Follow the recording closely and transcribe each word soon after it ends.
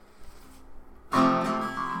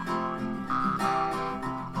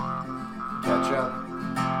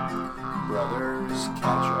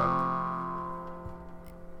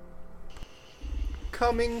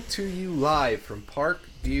coming to you live from Park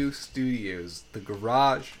View Studios, the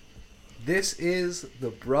garage. This is the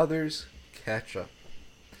Brothers Catch Up,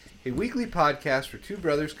 a weekly podcast where two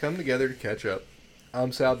brothers come together to catch up.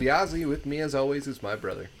 I'm Sal Biazzi. With me, as always, is my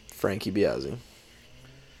brother, Frankie Biazzi.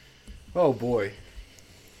 Oh boy.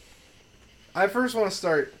 I first want to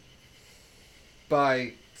start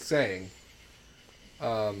by saying,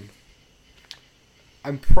 I'm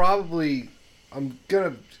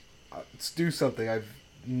gonna do something I've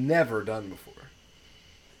never done before.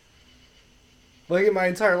 Like in my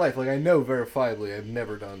entire life, like I know verifiably I've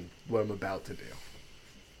never done what I'm about to do.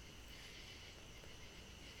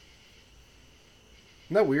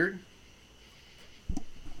 Isn't that weird?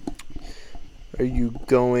 Are you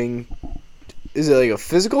going... Is it like a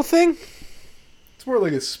physical thing? It's more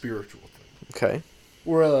like a spiritual thing. Okay.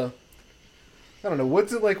 Or I don't know,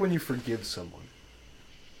 what's it like when you forgive someone?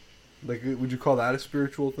 Like, would you call that a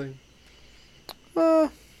spiritual thing? I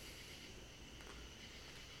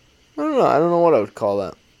don't know. I don't know what I would call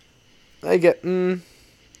that. I get...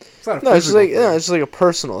 It's not a No, it's just physical like thing. it's just like a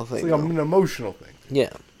personal thing. It's like an emotional thing. Yeah.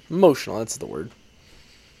 Emotional, that's the word.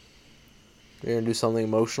 You're going to do something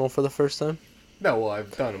emotional for the first time? No, well,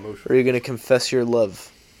 I've done emotional. Or are you going to confess your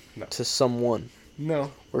love No. to someone?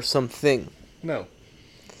 No. Or something? No.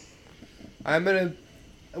 I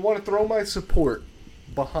want to throw my support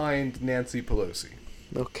behind Nancy Pelosi.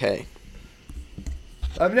 Okay.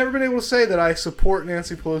 I've never been able to say that I support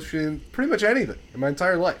Nancy Pelosi in pretty much anything in my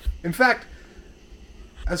entire life. In fact,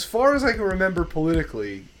 as far as I can remember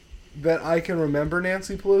politically, that I can remember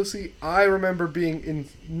Nancy Pelosi, I remember being in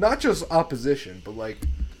not just opposition, but like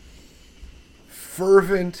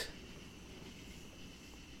fervent,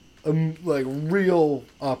 like real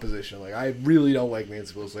opposition. Like I really don't like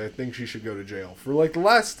Nancy Pelosi. I think she should go to jail for like the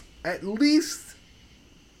last, at least,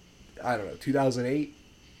 I don't know, 2008,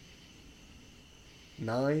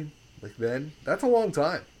 9, like then. That's a long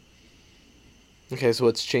time. Okay, so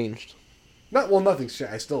what's changed? Nothing's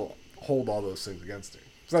changed. I still hold all those things against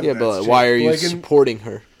her. Yeah, but why are you supporting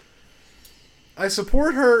her? I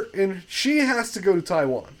support her, and she has to go to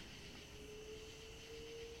Taiwan.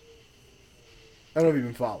 I don't know if you've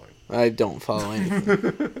been following. I don't follow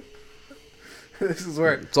anything. This is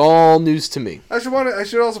where it's all news to me. I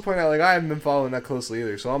should also point out, like, I haven't been following that closely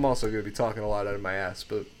either, so I'm also going to be talking a lot out of my ass.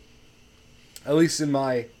 But at least in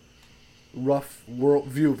my rough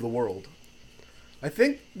view of the world, I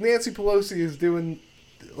think Nancy Pelosi is doing,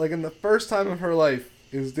 like, in the first time of her life,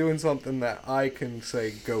 is doing something that I can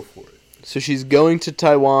say go for it. So she's going to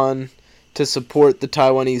Taiwan to support the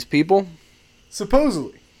Taiwanese people?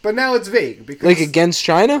 Supposedly. But now it's vague. Because, like against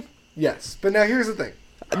China? Yes. But now here's the thing.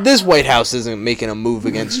 This White House isn't making a move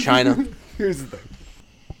against China. Here's the thing.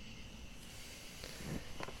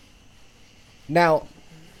 Now,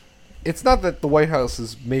 it's not that the White House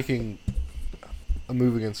is making a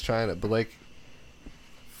move against China, but like,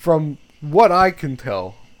 from what I can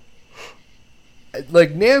tell,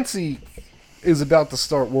 like Nancy is about to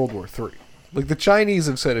start World War III. Like the Chinese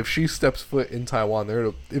have said, if she steps foot in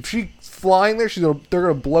Taiwan, if she's flying there, they're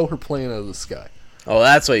gonna blow her plane out of the sky. Oh,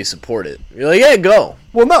 that's why you support it. You're like, yeah, go.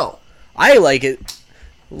 Well, no, I like it.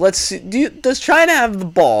 Let's see. Does China have the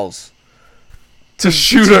balls to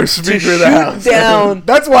shoot our Speaker of the House down?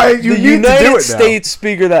 That's why you need United to do it now. States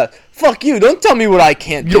Speaker of the House. Fuck you! Don't tell me what I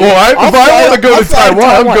can't do. Well, if I want to go to Taiwan,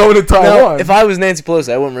 I'm going to Taiwan. Now, if I was Nancy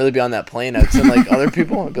Pelosi, I wouldn't really be on that plane. I'd send like other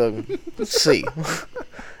people. I'd be like, let's see.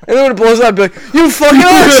 And then when it blows up, I'd be like, you fucking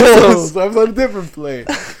assholes! I'm on a different plane.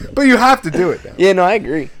 But you have to do it now. Yeah, no, I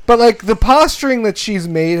agree. But, like, the posturing that she's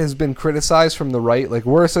made has been criticized from the right. Like,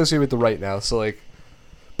 we're associated with the right now, so, like...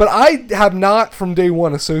 But I have not, from day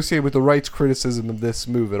one, associated with the right's criticism of this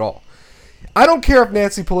move at all. I don't care if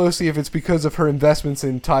Nancy Pelosi, if it's because of her investments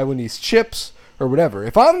in Taiwanese chips or whatever.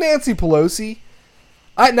 If I'm Nancy Pelosi...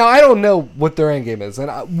 I don't know what their endgame is,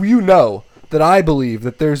 and you know that I believe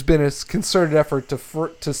that there's been a concerted effort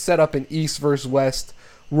to set up an East versus West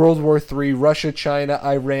World War III, Russia, China,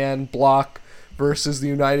 Iran bloc versus the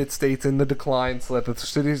United States in the decline, so that the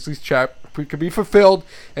Thucydides chapter could be fulfilled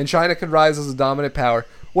and China could rise as a dominant power.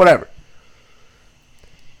 Whatever.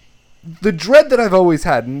 The dread that I've always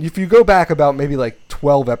had, and if you go back about maybe like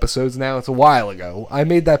 12 episodes now, it's a while ago, I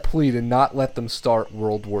made that plea to not let them start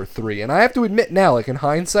World War III. And I have to admit now, like in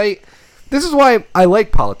hindsight, this is why I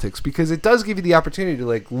like politics, because it does give you the opportunity to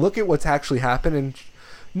like look at what's actually happened, and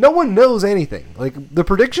no one knows anything. Like the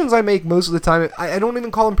predictions I make most of the time, I don't even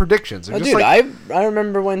call them predictions. Oh, dude, like, I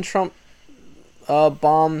remember when Trump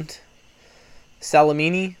bombed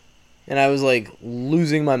Salamini, and I was like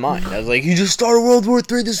losing my mind. I was like, he just started World War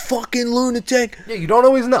III, this fucking lunatic. Yeah, you don't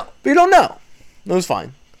always know. But you don't know. It was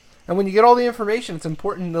fine. And when you get all the information, it's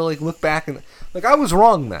important to like look back and like I was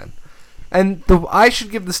wrong then. And I should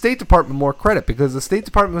give the State Department more credit because the State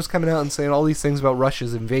Department was coming out and saying all these things about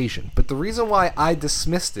Russia's invasion. But the reason why I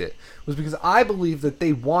dismissed it was because I believed that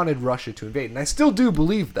they wanted Russia to invade. And I still do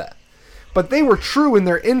believe that. But they were true in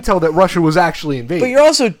their intel that Russia was actually invading. But you're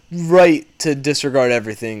also right to disregard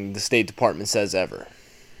everything the State Department says ever.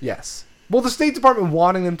 Yes. Well, the State Department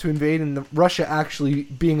wanting them to invade and Russia actually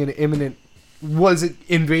being an imminent... Was it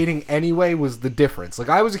invading anyway was the difference. Like,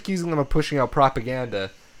 I was accusing them of pushing out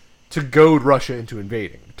propaganda to goad Russia into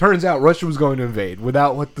invading. Turns out Russia was going to invade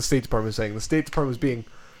without what the State Department was saying. The State Department was being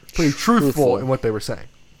pretty truthful in what they were saying.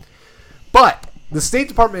 But the State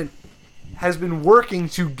Department has been working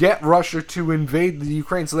to get Russia to invade the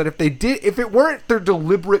Ukraine so that if it weren't their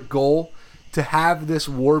deliberate goal to have this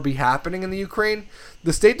war be happening in the Ukraine,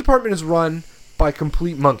 the State Department is run by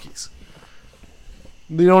complete monkeys.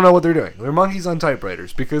 They don't know what they're doing. They're monkeys on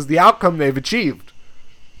typewriters because the outcome they've achieved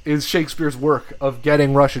is Shakespeare's work of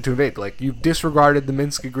getting Russia to invade. Like, you've disregarded the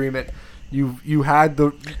Minsk agreement. You had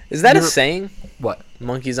the... Is that a saying? What?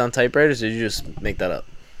 Monkeys on typewriters, or did you just make that up?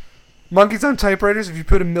 Monkeys on typewriters, if you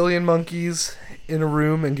put 1 million monkeys in a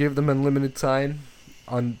room and give them unlimited time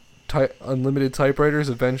on unlimited typewriters,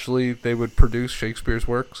 eventually they would produce Shakespeare's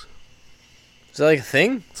works. Is that like a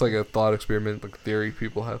thing? It's like a thought experiment, like a theory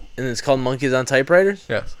people have. And it's called Monkeys on Typewriters?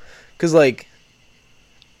 Yes. Because, like,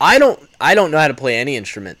 I don't know how to play any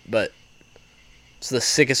instrument, but it's the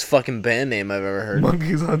sickest fucking band name I've ever heard.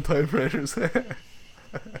 Monkeys on typewriters.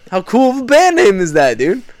 How cool of a band name is that,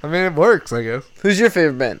 dude? I mean, it works, I guess. Who's your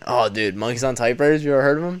favorite band? Oh, dude, Monkeys on Typewriters. You ever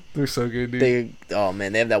heard of them? They're so good, dude. Oh,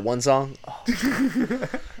 man, they have that one song. Oh.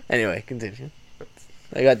 Anyway, continue.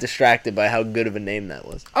 I got distracted by how good of a name that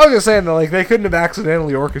was. I was just saying that, like, they couldn't have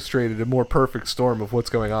accidentally orchestrated a more perfect storm of what's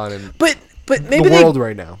going on in but maybe the world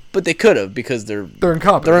right now. But they could have because they're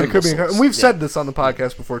incompetent. They could be incompetent. And we've said this on the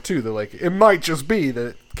podcast before too. That like it might just be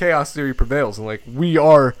that chaos theory prevails, and like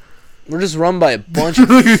we're just run by a bunch of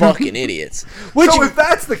fucking idiots. So if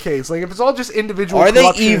that's the case, like if it's all just individual, are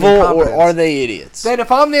they evil or are they idiots? Then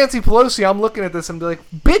if I'm Nancy Pelosi, I'm looking at this and be like,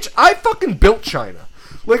 bitch, I fucking built China.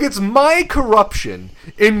 Like, it's my corruption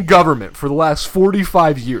in government for the last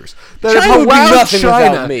 45 years that have allowed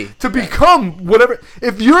China to become whatever.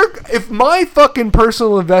 If my fucking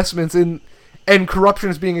personal investments and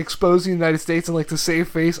corruption is being exposed in the United States and, like, to save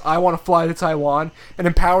face, I want to fly to Taiwan and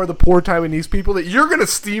empower the poor Taiwanese people that you're going to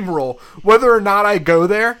steamroll whether or not I go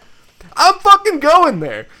there, I'm fucking going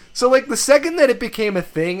there. So, like, the second that it became a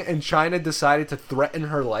thing and China decided to threaten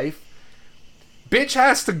her life, bitch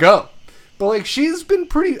has to go. But, like, she's been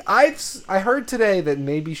pretty... I heard today that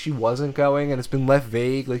maybe she wasn't going, and it's been left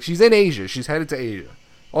vague. Like, she's in Asia. She's headed to Asia.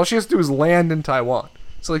 All she has to do is land in Taiwan.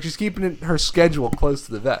 So, like, she's keeping her schedule close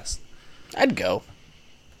to the vest. I'd go.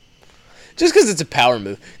 Just because it's a power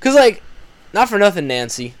move. Because, like, not for nothing,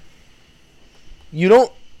 Nancy. You're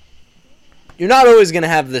not always going to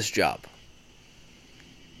have this job.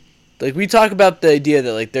 Like, we talk about the idea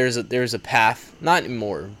that, like, there's a path. Not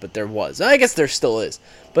anymore, but there was. I guess there still is.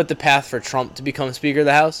 But the path for Trump to become Speaker of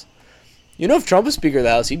the House. You know, if Trump was Speaker of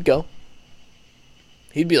the House, he'd go.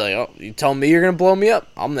 He'd be like, oh, you telling me you're going to blow me up?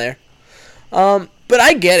 I'm there. But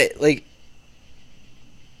I get it. Like,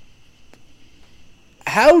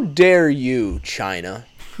 how dare you, China,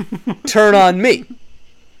 turn on me?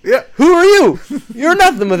 Yeah. Who are you? You're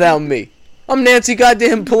nothing without me. I'm Nancy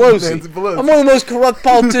goddamn Pelosi. Nancy Pelosi. I'm one of the most corrupt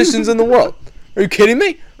politicians in the world. Are you kidding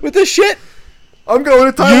me with this shit? I'm going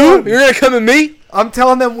to Taiwan. You're going to come at me? I'm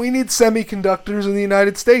telling them we need semiconductors in the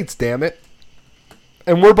United States, damn it.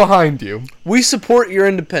 And we're behind you. We support your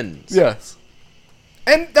independence. Yes.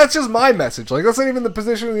 And that's just my message. Like, that's not even the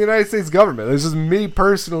position of the United States government. This is me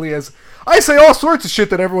personally as... I say all sorts of shit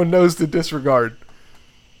that everyone knows to disregard.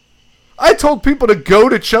 I told people to go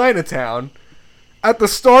to Chinatown at the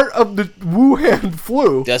start of the Wuhan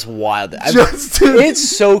flu. That's wild. Just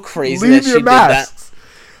it's so crazy that she did that.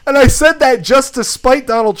 And I said that just to spite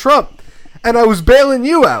Donald Trump. And I was bailing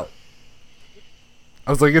you out. I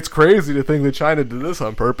was like, it's crazy to think that China did this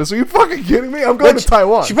on purpose. Are you fucking kidding me? I'm going to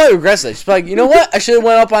Taiwan. She probably regrets that. She's probably like, you know what? I should have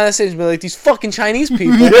went up on that stage and been like, these fucking Chinese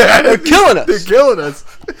people, they're killing us. They're killing us.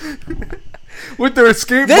 With their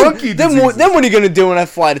escaped monkey diseases. Then what are you going to do when I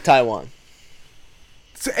fly to Taiwan?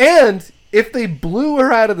 And if they blew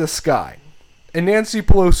her out of the sky and Nancy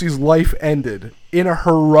Pelosi's life ended in a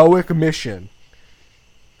heroic mission,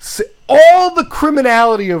 all the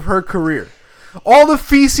criminality of her career, all the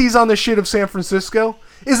feces on the shit of San Francisco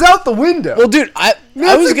is out the window. Well, dude,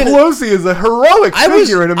 Nancy Pelosi is a heroic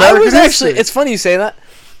figure in American history. It's funny you say that,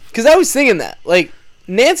 because I was thinking that. Like,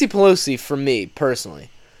 Nancy Pelosi, for me, personally,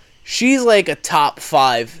 she's like a top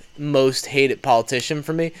 5 most hated politician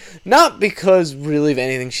for me. Not because really of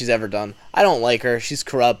anything she's ever done. I don't like her. She's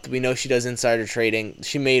corrupt. We know she does insider trading.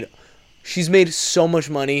 She's made so much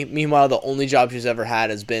money. Meanwhile, the only job she's ever had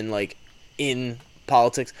has been like in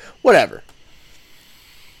politics. Whatever.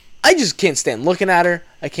 I just can't stand looking at her.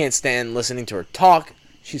 I can't stand listening to her talk.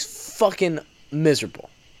 She's fucking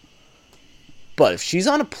miserable. But if she's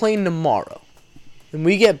on a plane tomorrow and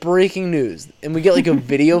we get breaking news and we get like a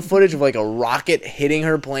video footage of like a rocket hitting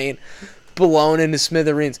her plane, blown into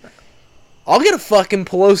smithereens, I'll get a fucking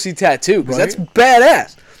Pelosi tattoo because that's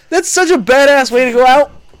badass. That's such a badass way to go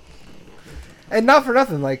out. And not for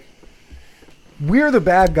nothing, like, we're the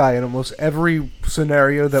bad guy in almost every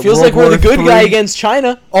scenario that feels World like we're War the good III, guy against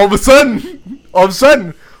China. All of a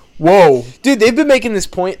sudden, whoa. Dude, they've been making this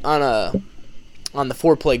point on the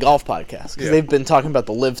 4Play Golf podcast because they've been talking about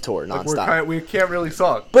the Live Tour nonstop. We can't really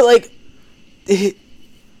talk. But like,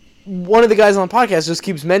 one of the guys on the podcast just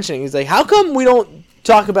keeps mentioning, he's like, how come we don't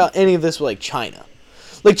talk about any of this with like China?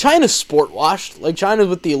 Like, China's sport washed. Like, China's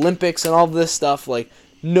with the Olympics and all of this stuff. Like,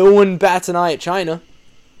 no one bats an eye at China.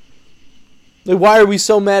 Like, why are we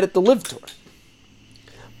so mad at the Live Tour?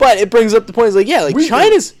 But it brings up the point, it's like, yeah, like,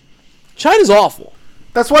 China's awful.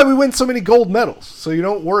 That's why we win so many gold medals, so you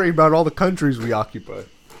don't worry about all the countries we occupy.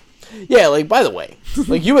 Yeah, like, by the way,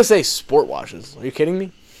 like, USA sport washes. Are you kidding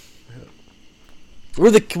me?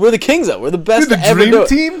 We're the kings of it. We're the best to ever do it.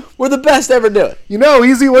 The Dream Team? We're the best to ever do it. You know how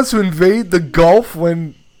easy it was to invade the Gulf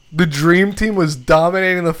when the Dream Team was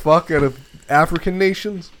dominating the fuck out of African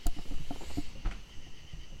nations?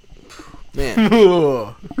 Man.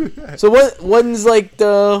 So when's like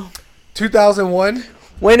the 2001?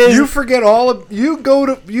 When is you forget all of you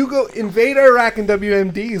go invade Iraq and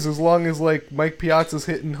WMDs as long as like Mike Piazza's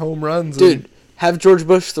hitting home runs. Dude, have George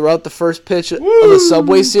Bush throw out the first pitch of the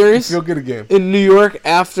Subway Series. Feel good again in New York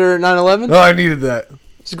after 9/11. Oh, I needed that.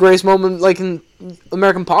 It's the greatest moment like in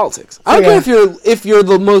American politics. I don't care if you're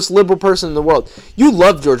the most liberal person in the world. You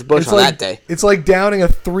love George Bush on that day. It's like downing a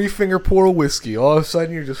 3-finger pour of whiskey. All of a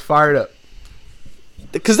sudden you're just fired up.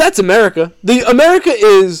 Because that's America. America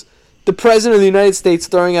is the president of the United States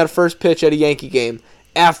throwing out a first pitch at a Yankee game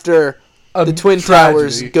after the Twin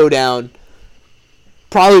Towers go down.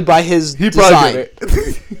 Probably by his design. Probably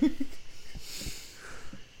did it.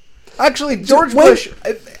 Actually, George Bush,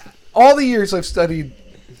 all the years I've studied,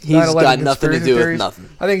 he's got nothing to do with nothing.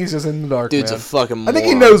 I think he's just in the dark. Dude's man. A fucking moron. I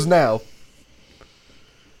think he knows now.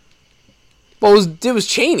 Well, it was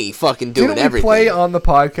Cheney fucking doing everything. Didn't we play on the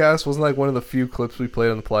podcast? Wasn't like one of the few clips we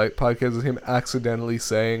played on the podcast was him accidentally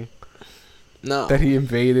saying that he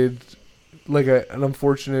invaded, like an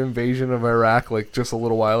unfortunate invasion of Iraq, like just a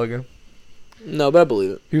little while ago? No, but I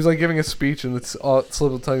believe it. He was like giving a speech and it's all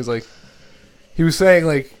slip of the tongue. He's like, he was saying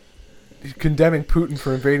like condemning Putin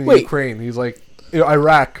for invading Ukraine. He's like,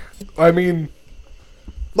 Iraq. I mean.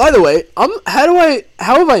 By the way,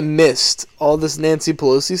 how have I missed all this Nancy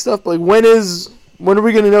Pelosi stuff? Like, when are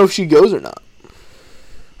we gonna know if she goes or not?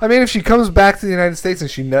 I mean, if she comes back to the United States and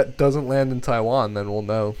she doesn't land in Taiwan, then we'll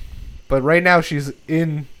know. But right now, she's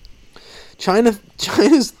in China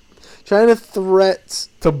threats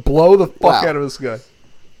to blow the fuck out of this guy.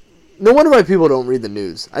 No wonder why people don't read the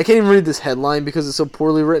news. I can't even read this headline because it's so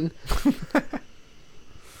poorly written.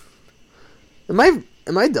 Am I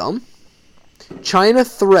dumb? China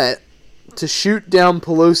threat to shoot down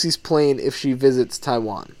Pelosi's plane if she visits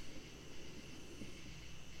Taiwan.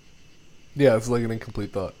 Yeah, it's like an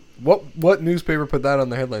incomplete thought. What newspaper put that on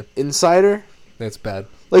the headline? Insider? That's bad.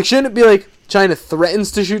 Like, shouldn't it be like China threatens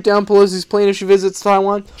to shoot down Pelosi's plane if she visits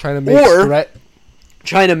Taiwan? China makes threat.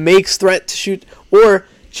 China makes threat to shoot, or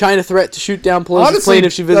China threat to shoot down Pelosi's plane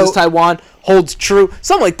if she visits Taiwan holds true.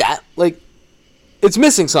 Something like that. Like, it's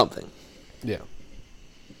missing something. Yeah.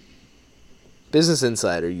 Business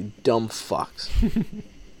Insider, you dumb fucks.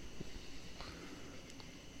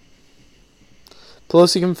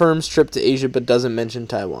 Pelosi confirms trip to Asia but doesn't mention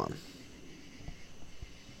Taiwan.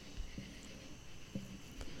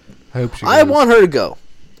 I hope she goes. I want her to go.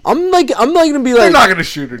 I'm not gonna be like. They're not gonna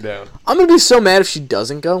shoot her down. I'm gonna be so mad if she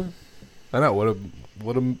doesn't go. I know what a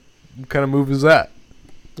kind of move is that?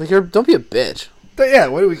 Like, don't be a bitch. Yeah,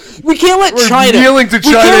 what do we? We can't let China. Yielding to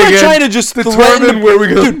China we can't again. let China just determine where we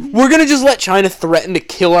go. Dude, we're gonna just let China threaten to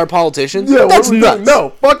kill our politicians. Yeah, that's nuts.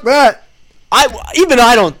 No, fuck that. I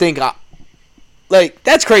don't think like,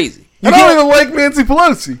 that's crazy. I don't even like Nancy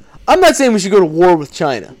Pelosi. I'm not saying we should go to war with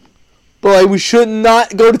China, but like, we should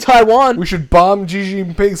not go to Taiwan. We should bomb Xi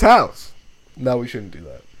Jinping's house. No, we shouldn't do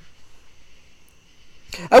that.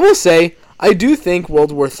 I will say, I do think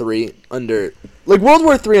World War III under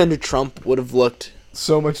Trump would have looked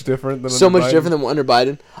so much different than under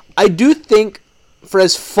Biden. I do think for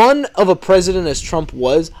as fun of a president as Trump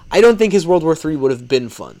was, I don't think his World War III would have been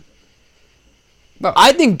fun. No.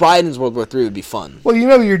 I think Biden's World War III would be fun. Well, you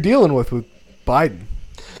know what you're dealing with Biden.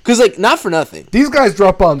 Because, like, not for nothing. These guys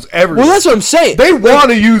drop bombs everywhere. Well, that's what I'm saying. They want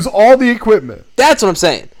to use all the equipment. That's what I'm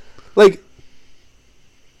saying. Like,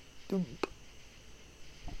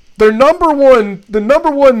 the number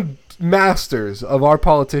one masters of our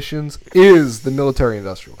politicians is the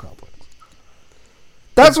military-industrial complex.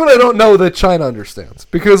 That's what I don't know that China understands.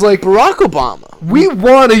 Because, like, Barack Obama. we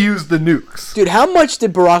want to use the nukes. Dude, how much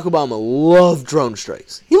did Barack Obama love drone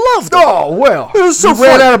strikes? He loved them. Oh, well. It was so we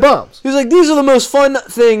ran fun. out of bombs. He was like, these are the most fun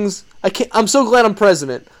things. I'm so glad I'm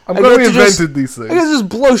president. I'm glad we invented these things. I get to just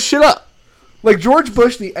blow shit up. Like, George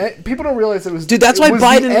Bush, people don't realize it was... Dude, that's why it was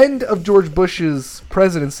Biden... the end of George Bush's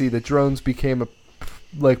presidency that drones became,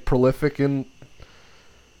 prolific in...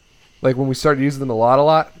 Like, when we started using them a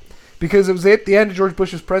lot. Because it was at the end of George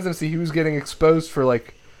Bush's presidency, he was getting exposed for,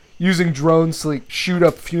 like, using drones to, like, shoot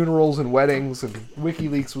up funerals and weddings, and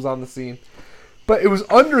WikiLeaks was on the scene. But it was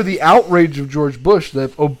under the outrage of George Bush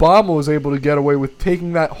that Obama was able to get away with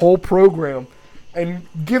taking that whole program and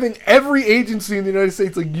giving every agency in the United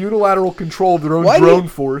States, like, unilateral control of their own drone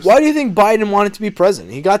force. Why do you think Biden wanted to be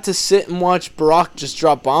president? He got to sit and watch Barack just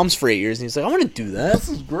drop bombs for 8 years, and he's like, I want to do that. This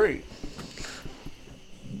is great.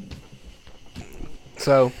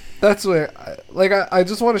 So... That's what, I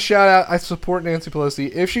just want to shout out, I support Nancy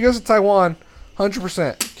Pelosi. If she goes to Taiwan,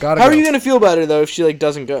 100%. Gotta go. How are you going to feel about it, though, if she, like,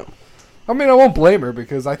 doesn't go? I mean, I won't blame her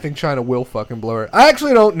because I think China will fucking blow her. I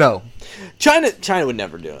actually don't know. China would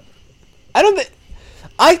never do it.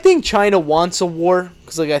 I think China wants a war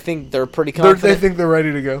because, like, I think they're pretty confident. They think they're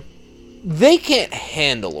ready to go. They can't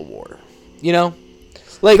handle a war, you know?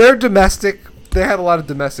 Like, they're domestic. They have a lot of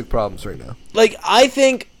domestic problems right now. Like, I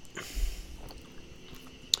think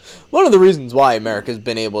one of the reasons why America's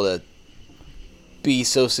been able to be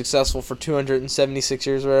so successful for 276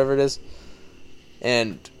 years, or whatever it is,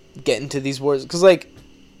 and get into these wars, because, like,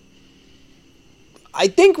 I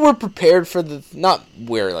think we're prepared for the, not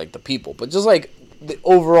we're, like, the people, but just, like, the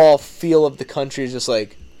overall feel of the country is just,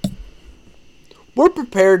 like, we're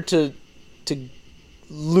prepared to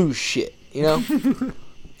lose shit, you know?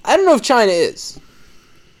 I don't know if China is.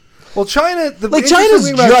 Well, China's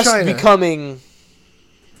just becoming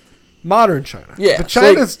modern China. Yeah, but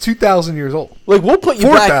China's 2,000 years old. Like, we'll put you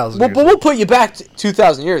 4,000 back. We'll put you back to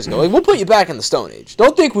 2,000 years ago. Like, we'll put you back in the Stone Age.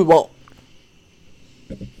 Don't think we won't.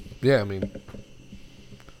 Yeah, I mean,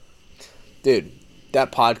 dude,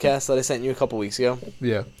 that podcast that I sent you a couple weeks ago.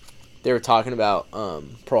 Yeah, they were talking about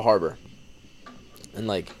Pearl Harbor and,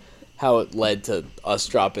 like, how it led to us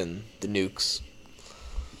dropping the nukes.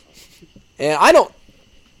 And I don't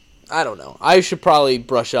know. I should probably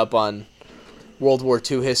brush up on World War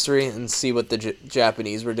II history and see what the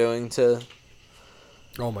Japanese were doing to...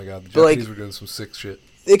 Oh my god, the Japanese were doing some sick shit.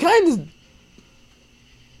 They kind of...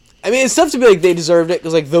 I mean, it's tough to be like they deserved it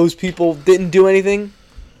because, like, those people didn't do anything.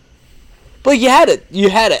 But you had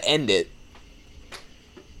to end it.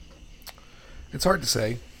 It's hard to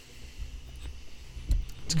say.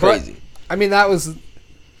 It's crazy. But, I mean,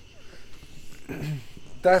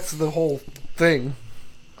 that's the whole thing.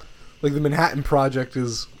 Like, the Manhattan Project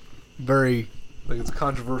is very, like, it's a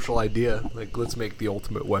controversial idea. Like, let's make the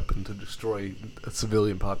ultimate weapon to destroy a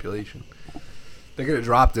civilian population. They could have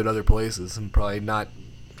dropped it other places and probably not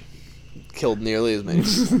killed nearly as many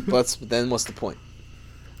people. Then what's the point?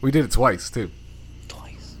 We did it twice, too.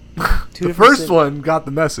 Twice. The first one got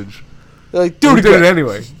the message. They're like, dude, we did it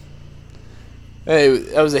anyway. Hey,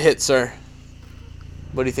 that was a hit, sir.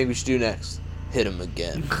 What do you think we should do next? Hit him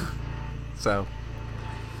again. So,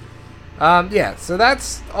 yeah. So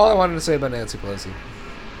that's all I wanted to say about Nancy Pelosi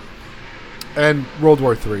and World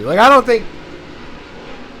War III. Like, I don't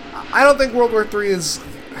think World War III is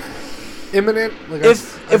imminent. Like,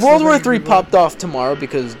 if World War III popped off tomorrow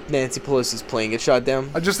because Nancy Pelosi's plane gets shot down,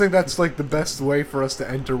 I just think that's, like, the best way for us to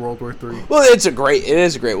enter World War III. Well, it is a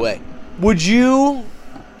great way. Would you?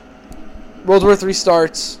 World War III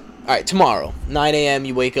starts. All right, tomorrow, 9 a.m.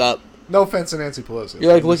 You wake up. No offense to Nancy Pelosi.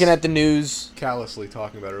 You're, like, looking at the news, callously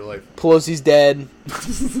talking about her life. Pelosi's dead.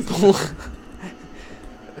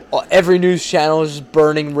 Every news channel is just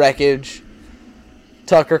burning wreckage.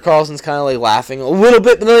 Tucker Carlson's kind of, like, laughing a little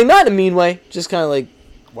bit, but, like, not in a mean way. Just kind of like,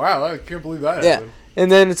 wow, I can't believe that happened.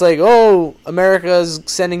 And then it's like, oh, America's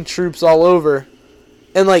sending troops all over.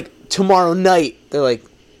 And, like, tomorrow night, they're like,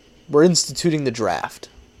 we're instituting the draft.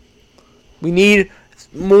 We need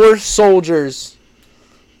more soldiers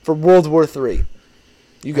for World War III.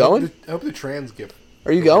 You going? I hope the trans get...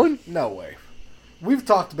 Are you going? No way. We've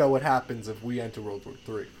talked about what happens if we enter World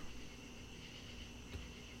War III.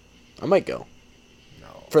 I might go.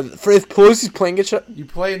 For if Pelosi's plane gets shut. You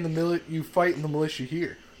play in the you fight in the militia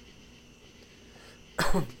here.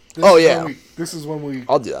 This is when we.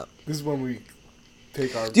 I'll do that. This is when we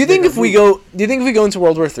take our. Do you think if we go into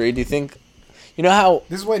World War III? Do you think, you know how?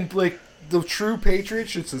 This is when the true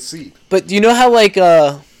patriots should secede. But do you know how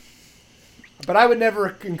But I would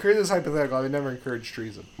never encourage this hypothetical. I would never encourage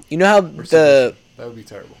treason. You know how that would be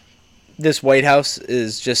terrible. This White House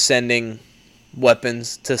is just sending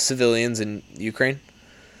weapons to civilians in Ukraine?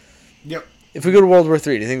 Yep. If we go to World War III,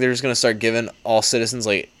 do you think they're just going to start giving all citizens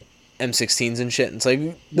like M16s and shit? And it's like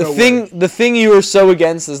the thing you were so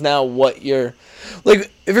against is now what you're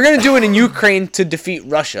like. If you're going to do it in Ukraine to defeat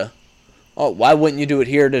Russia, why wouldn't you do it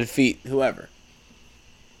here to defeat whoever?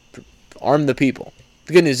 Arm the people.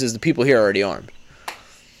 The good news is the people here are already armed.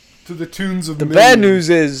 To the tunes of the bad news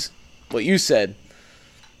is what you said.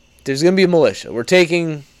 There's going to be a militia. We're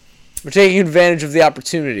taking advantage of the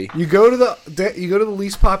opportunity. You go to the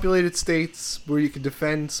least populated states where you can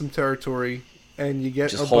defend some territory, and you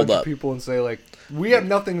get Just a hold bunch up. of people and say like, we have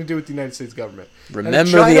nothing to do with the United States government. Remember and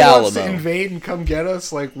if China the Alamo. wants to invade and come get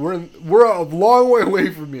us, like we're a long way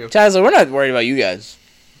away from you. China's like, we're not worried about you guys.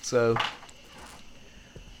 So,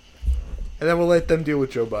 and then we'll let them deal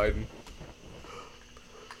with Joe Biden.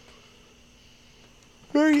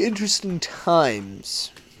 Very interesting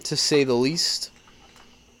times, to say the least.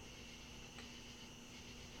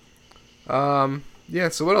 Yeah,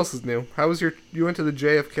 so what else is new? How was you went to the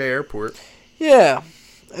JFK airport? Yeah,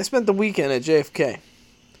 I spent the weekend at JFK.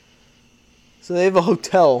 So they have a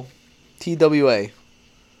hotel, TWA.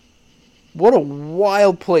 What a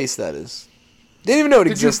wild place that is. Didn't even know it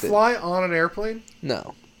existed. Did you fly on an airplane?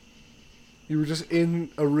 No. You were just in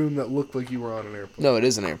a room that looked like you were on an airplane. No, it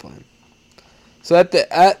is an airplane. So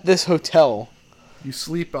at this hotel, you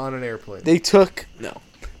sleep on an airplane. They took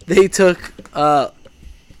a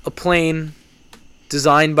plane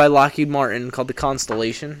designed by Lockheed Martin called the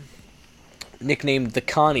Constellation, nicknamed the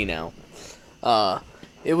Connie now.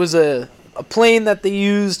 It was a plane that they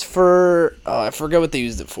used for I forget what they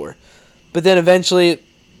used it for, but then eventually,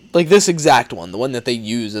 like this exact one, the one that they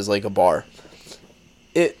use as like a bar,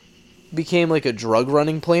 it became like a drug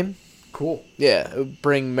running plane. Cool. Yeah, it would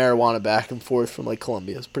bring marijuana back and forth from like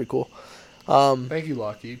Colombia. It's pretty cool. Thank you,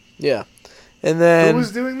 Lockheed. Yeah, and then who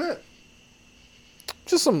was doing that?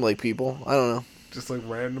 Just some like people. I don't know. Just like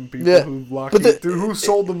random people who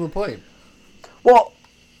sold them the plane. Well,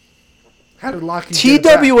 how did Lockheed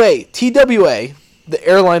TWA, the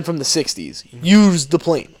airline from the 60s, used the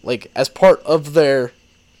plane like as part of their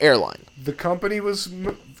airline. The company was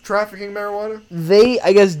trafficking marijuana? They,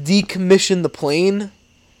 I guess, decommissioned the plane,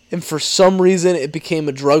 and for some reason it became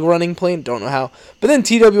a drug running plane. Don't know how. But then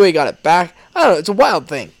TWA got it back. I don't know. It's a wild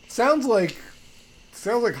thing. Sounds like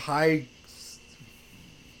high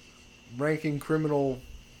ranking criminal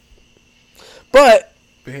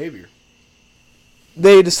behavior.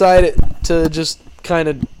 They decided to just kind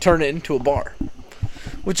of turn it into a bar,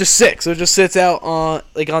 which is sick. So it just sits out on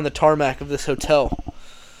the tarmac of this hotel,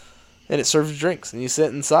 and it serves drinks, and you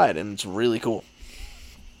sit inside, and it's really cool.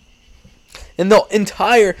 And the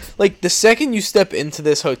entire, the second you step into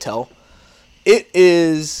this hotel, it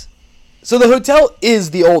is, so the hotel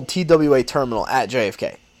is the old TWA terminal at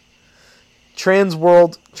JFK.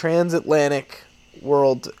 Transatlantic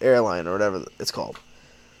World Airline, or whatever it's called.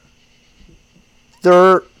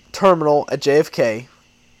 Their terminal at JFK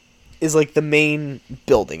is like the main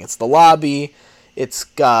building. It's the lobby. It's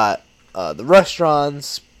got the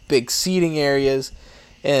restaurants, big seating areas,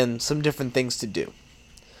 and some different things to do.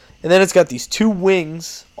 And then it's got these two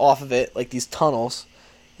wings off of it, like these tunnels.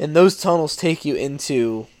 And those tunnels take you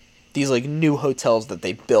into these new hotels that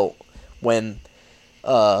they built when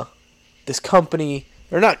this company,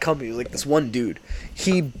 or not company, it was this one dude.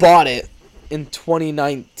 He bought it in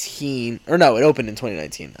 2019, or no, it opened in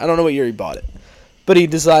 2019. I don't know what year he bought it, but he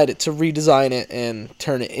decided to redesign it and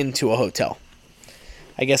turn it into a hotel.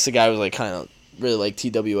 I guess the guy was kind of really like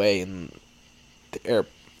TWA and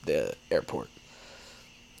the airport.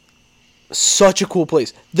 Such a cool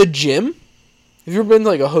place. The gym, have you ever been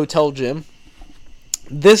to a hotel gym?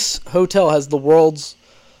 This hotel has the world's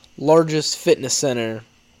largest fitness center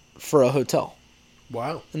for a hotel.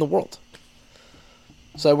 Wow. In the world.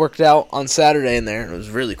 So I worked out on Saturday in there, and it was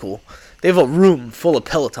really cool. They have a room full of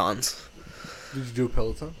Pelotons. Did you do a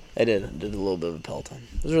Peloton? I did. I did a little bit of a Peloton.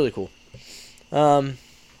 It was really cool.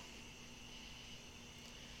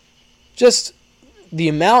 Just the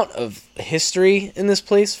amount of history in this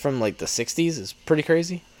place from the 60s is pretty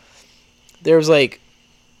crazy. There's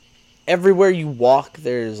everywhere you walk,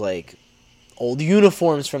 there's old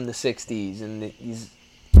uniforms from the 60s and these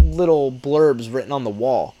little blurbs written on the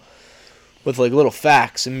wall. with like little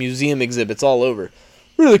facts and museum exhibits all over.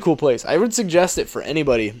 Really cool place. I would suggest it for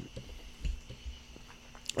anybody.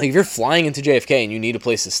 Like if you're flying into JFK and you need a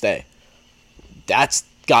place to stay, that's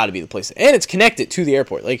got to be the place. And it's connected to the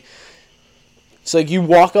airport. Like, it's like you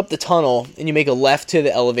walk up the tunnel and you make a left to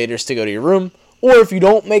the elevators to go to your room. Or if you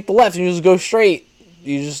don't make the left and you just go straight,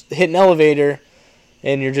 you just hit an elevator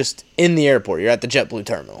and you're just in the airport. You're at the JetBlue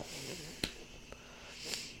terminal.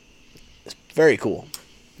 It's very cool.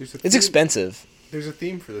 It's expensive. There's a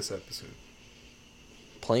theme for this episode.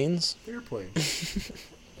 Planes? Airplanes.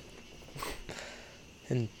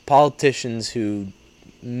 And politicians who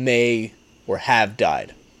may or have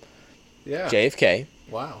died. Yeah. JFK.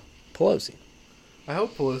 Wow. Pelosi. I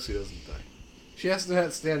hope Pelosi doesn't die. She has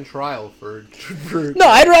to stand trial for No,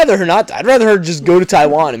 I'd rather her not die. I'd rather her just go to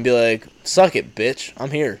Taiwan and be like, suck it, bitch.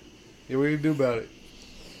 I'm here. Yeah, what do you do about it?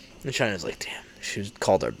 And China's like, damn, she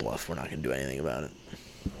called our bluff. We're not going to do anything about it.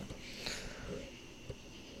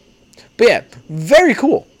 But yeah, very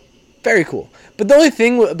cool. Very cool. But the only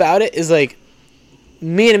thing about it is, like,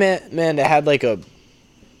 me and Amanda had, like, a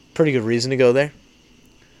pretty good reason to go there.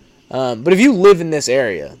 But if you live in this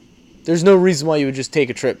area, there's no reason why you would just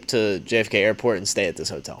take a trip to JFK Airport and stay at this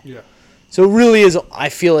hotel. Yeah. So it really is, I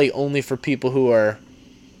feel like, only for people who are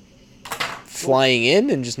flying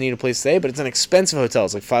in and just need a place to stay. But it's an expensive hotel.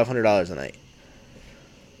 It's like $500 a night.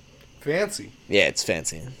 Fancy. Yeah, it's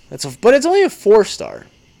fancy. But it's only a 4-star.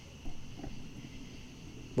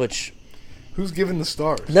 Which... Who's giving the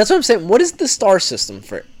stars? That's what I'm saying. What is the star system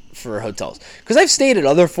for hotels? Because I've stayed at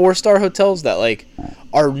other 4-star hotels that, like,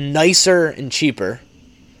 are nicer and cheaper.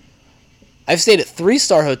 I've stayed at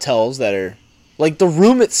 3-star hotels that are, like, the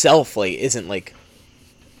room itself, like, isn't, like...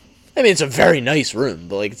 I mean, it's a very nice room,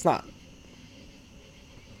 but, like, it's not...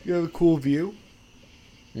 You have a cool view?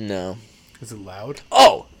 No. Is it loud?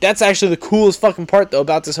 Oh, that's actually the coolest fucking part, though,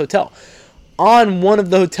 about this hotel. On one of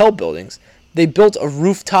the hotel buildings... They built a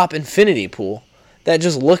rooftop infinity pool that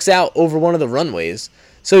just looks out over one of the runways.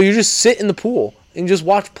 So you just sit in the pool and just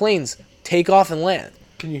watch planes take off and land.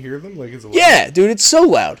 Can you hear them? Like, is it loud? Yeah, dude, it's so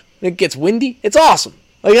loud. It gets windy. It's awesome.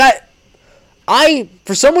 Like, I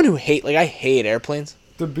for someone who I hate airplanes.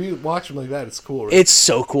 To watch them like that, it's cool, right? It's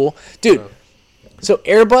so cool. Dude, So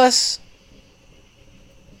Airbus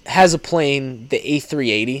has a plane, the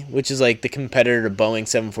A380, which is like the competitor to Boeing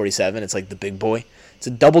 747. It's like the big boy. It's a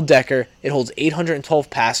double-decker. It holds 812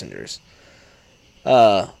 passengers.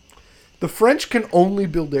 The French can only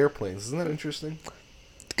build airplanes. Isn't that interesting?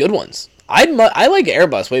 Good ones. I like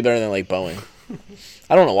Airbus way better than like Boeing.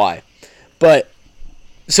 I don't know why. But,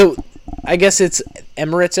 so, I guess it's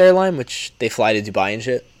Emirates Airline, which they fly to Dubai and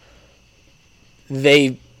shit.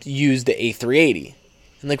 They use the A380.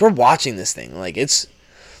 And, like, we're watching this thing. Like, it's,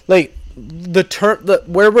 like...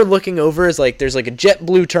 where we're looking over is like there's like a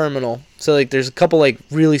JetBlue terminal, so like there's a couple like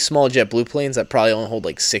really small JetBlue planes that probably only hold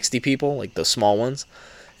like 60 people, like those small ones,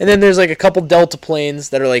 and then there's like a couple Delta planes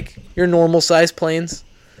that are like your normal size planes,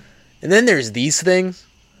 and then there's these things.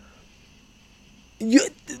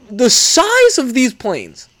 The size of these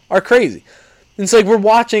planes are crazy. And it's like we're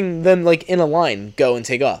watching them like in a line go and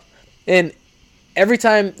take off, and every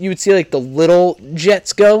time you would see like the little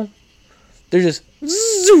jets go, they're just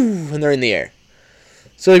zoo, and they're in the air.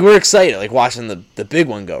 So like we're excited, like watching the big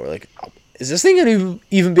one go. We're like, oh, is this thing gonna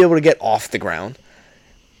even be able to get off the ground?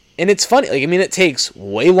 And it's funny, like I mean, it takes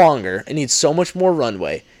way longer. It needs so much more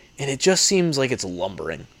runway, and it just seems like it's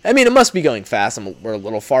lumbering. I mean, it must be going fast. We're a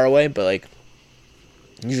little far away, but like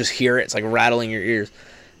you just hear it. It's like rattling your ears.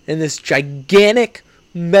 And this gigantic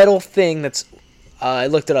metal thing that's I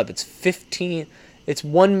looked it up. It's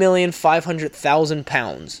 1,500,000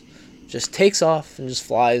 pounds. Just takes off and just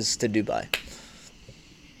flies to Dubai.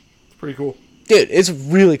 It's pretty cool. Dude, it's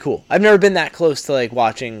really cool. I've never been that close to like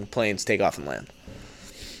watching planes take off and land.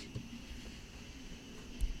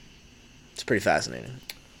 It's pretty fascinating.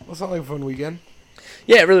 Well, it sounded like a fun weekend.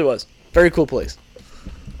 Yeah, it really was. Very cool place.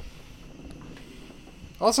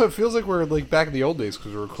 Also, it feels like we're like back in the old days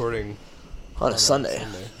because we're recording on a Sunday.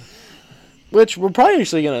 Which we're probably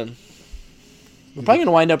actually gonna... We're probably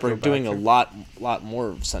gonna wind up doing a lot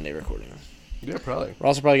more Sunday recording. Yeah, probably. We're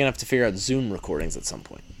also probably gonna have to figure out Zoom recordings at some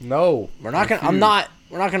point. No, we're not gonna.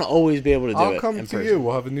 We're not gonna always be able to do it. I'll come to you.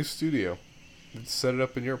 We'll have a new studio. Let's set it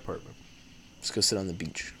up in your apartment. Let's go sit on the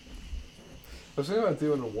beach. I was thinking about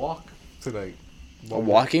doing a walk tonight. A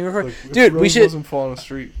walking record, like, dude. We should. Wasn't falling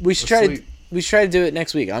asleep. We should try to. We should try to do it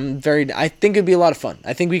next week. I think it'd be a lot of fun.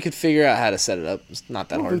 I think we could figure out how to set it up. It's not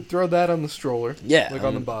that hard. Throw that on the stroller. Yeah, like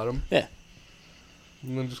on the bottom. Yeah.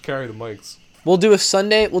 And then just carry the mics. We'll do a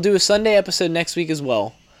Sunday episode next week as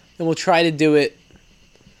well, and we'll try to do it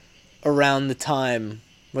around the time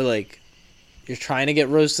where like you're trying to get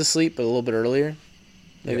Rose to sleep, but a little bit earlier.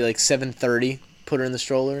 Maybe like 7:30. Put her in the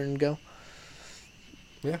stroller and go.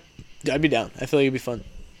 Yeah. I'd be down. I feel like it'd be fun.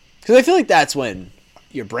 Because I feel like that's when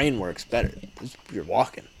your brain works better. You're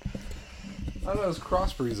walking. I don't know, this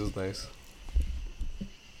cross breeze is nice.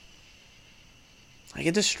 I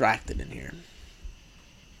get distracted in here.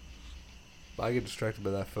 I get distracted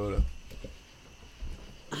by that photo.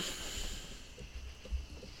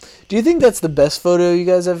 Do you think that's the best photo you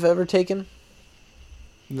guys have ever taken?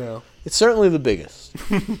 No. It's certainly the biggest.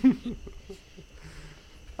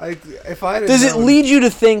 Does it lead you to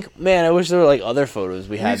think, man, I wish there were like other photos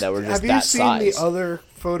we had that were just that size? Have you seen the other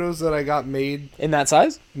photos that I got made? In that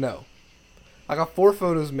size? No. I got 4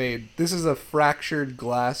 photos made. This is a fractured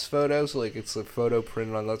glass photo, so like it's a photo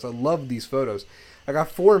printed on glass. I love these photos. I got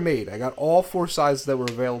 4 made. I got all 4 sizes that were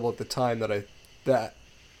available at the time that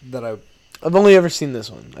I've only ever seen this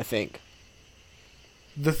one, I think.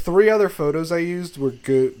 The 3 other photos I used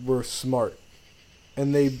were smart.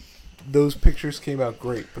 And those pictures came out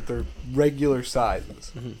great, but they're regular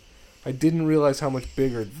sizes. Mm-hmm. I didn't realize how much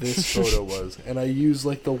bigger this photo was, and I used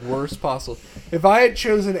like the worst possible. If I had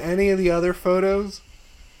chosen any of the other photos,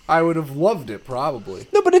 I would have loved it probably.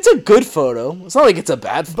 No, but it's a good photo. It's not like it's a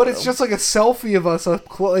bad photo. But it's just like a selfie of us up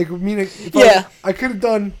close. Like, I mean, I could have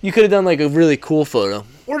done. You could have done like a really cool photo.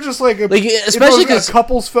 Or just like especially a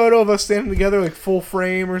couple's photo of us standing together, like full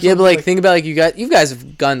frame or something. Yeah, but like think about like you guys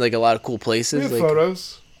have gone like a lot of cool places. We have like,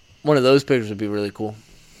 photos. One of those pictures would be really cool.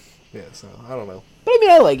 Yeah, so I don't know. But I mean,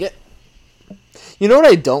 I like it. You know what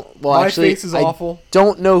I don't? Well, My actually, face is awful.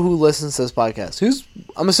 Don't know who listens to this podcast.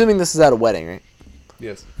 I'm assuming this is at a wedding, right?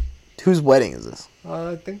 Yes. Whose wedding is this?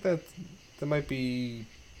 I think that might be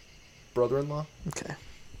brother-in-law. Okay.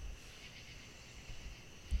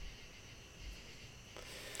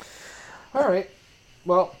 All right.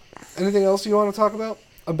 Well, anything else you want to talk about?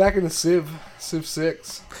 I'm back in the Civ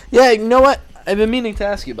 6. Yeah, you know what? I've been meaning to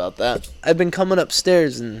ask you about that. I've been coming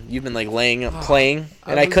upstairs and you've been like laying up playing,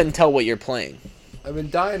 and I couldn't tell what you're playing. I've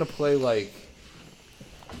been dying to play like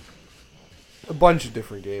a bunch of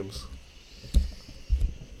different games,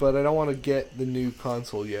 but I don't want to get the new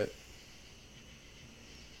console yet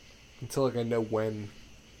until like I know when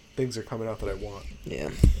things are coming out that I want.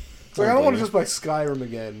 Yeah. So I don't want to just buy Skyrim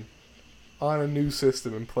again on a new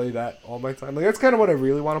system and play that all my time. Like that's kind of what I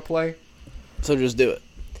really want to play. So just do it.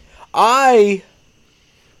 But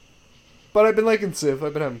I've been liking Civ.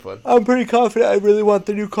 I've been having fun. I'm pretty confident I really want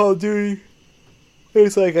the new Call of Duty.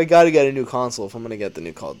 It's like, I gotta get a new console if I'm gonna get the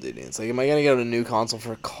new Call of Duty. It's like, am I gonna get a new console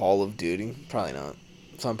for Call of Duty? Probably not.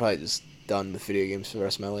 So I'm probably just done with video games for the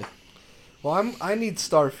rest of my life. Well, I need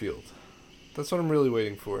Starfield. That's what I'm really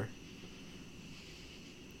waiting for.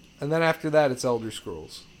 And then after that, it's Elder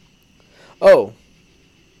Scrolls. Oh.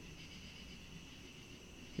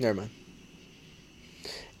 Never mind.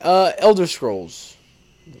 Elder Scrolls.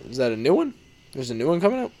 Is that a new one? There's a new one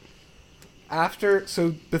coming out?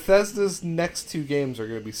 So Bethesda's next 2 games are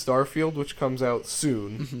going to be Starfield, which comes out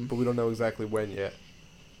soon, but we don't know exactly when yet.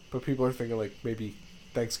 But people are thinking like maybe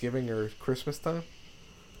Thanksgiving or Christmas time.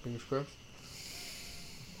 Fingers crossed.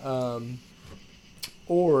 And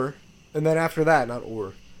then after that,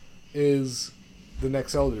 is the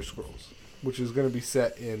next Elder Scrolls, which is going to be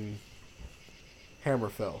set in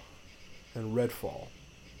Hammerfell and Redfall,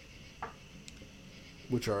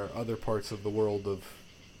 which are other parts of the world of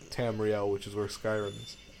Tamriel, which is where Skyrim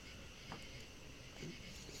is.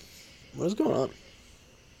 What is going on?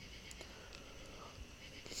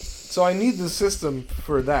 So I need the system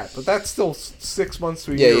for that, but that's still 6 months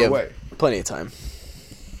to a year away. Plenty of time.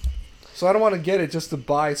 So I don't want to get it just to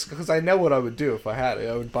buy, because I know what I would do if I had it.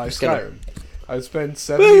 I would buy Skyrim. I would spend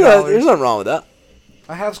 $70. There's nothing wrong with that.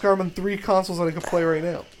 I have Skyrim on 3 consoles that I can play right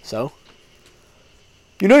now. So?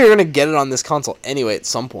 You know you're going to get it on this console anyway at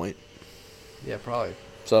some point. Yeah, probably.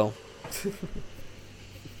 So.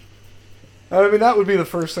 I mean, that would be the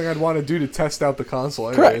first thing I'd want to do to test out the console.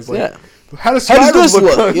 Anyways. Correct, like, How does this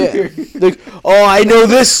look? Yeah. Like, I know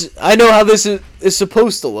this. I know how this is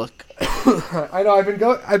supposed to look. I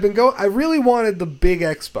know. I really wanted the big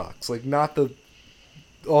Xbox, like not the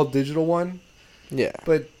all digital one. Yeah.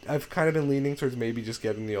 But I've kind of been leaning towards maybe just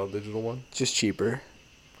getting the all digital one. Just cheaper.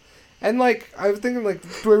 And like I was thinking, like,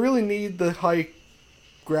 do I really need the high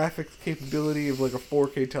graphics capability of like a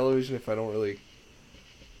 4K television if I don't really?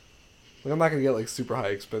 Like, I'm not gonna get like super high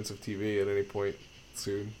expensive TV at any point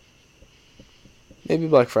soon. Maybe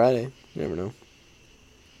Black Friday. You never know.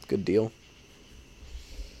 Good deal.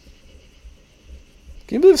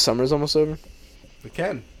 Can you believe summer's almost over? I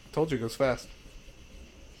can. Told you it goes fast.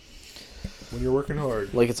 When you're working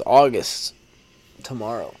hard. Like it's August.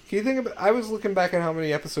 tomorrow. Can you think about? I was looking back at how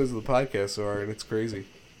many episodes of the podcast there are, and it's crazy.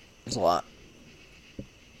 It's a lot.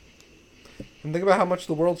 And think about how much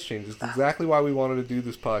the world's changed. It's exactly why we wanted to do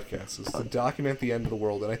this podcast, is to document the end of the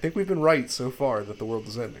world. And I think we've been right so far that the world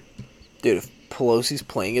is ending. Dude, if Pelosi's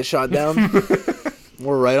plane gets shot down,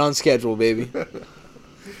 we're right on schedule, baby.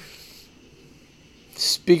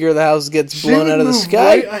 Speaker of the House gets blown out of the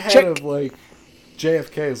sky. Right ahead of, like,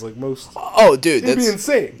 JFK is like most. Oh, dude, it'd be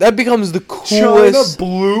insane. That becomes the coolest. China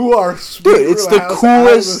blew our speaker dude, it's of the the house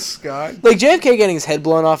coolest. Out of the sky. Like JFK getting his head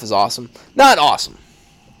blown off is awesome. Not awesome.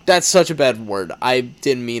 That's such a bad word. I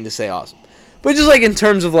didn't mean to say awesome, but just like in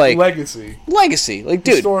terms of like legacy, like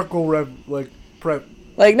dude, historical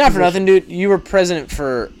like not for nothing, dude. You were president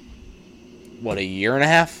for what, a year and a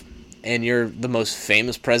half, and you're the most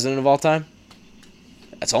famous president of all time.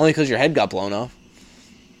 That's only because your head got blown off.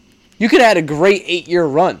 You could have had a great 8-year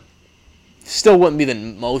run. Still wouldn't be the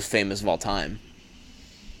most famous of all time.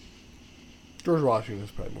 George Washington is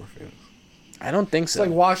probably more famous. I don't think so. It's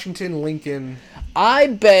like Washington, Lincoln. I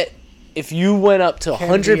bet if you went up to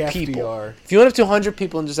Kennedy, 100 people, FDR, if you went up to 100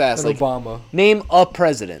 people and just asked, and like, Obama. Name a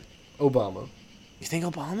president. Obama. You think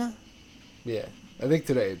Obama? Yeah. I think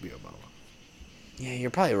today it'd be Obama. Yeah,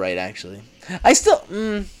 you're probably right, actually. I still...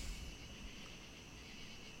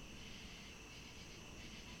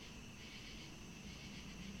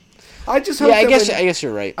 I just hope I guess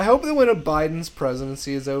you're right. I hope that when Biden's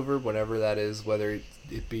presidency is over, whenever that is, whether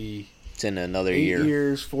it be... It's in another 8 year.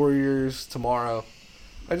 years, 4 years, tomorrow.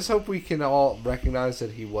 I just hope we can all recognize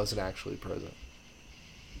that he wasn't actually president.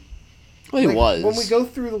 Well, he was. When we go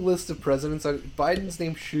through the list of presidents, Biden's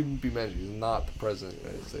name shouldn't be mentioned. He's not the president of the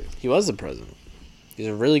United States. He was the president. He's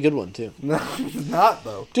a really good one, too. No, he's not,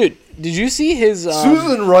 though. Dude, did you see his...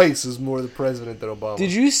 Susan Rice is more the president than Obama.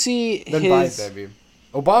 Did you see than his... Biden, I mean.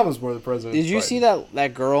 Obama's more the president Did than you Biden. see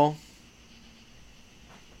that girl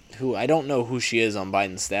who... I don't know who she is on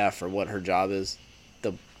Biden's staff or what her job is.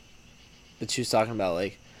 But she was talking about,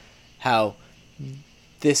 like, how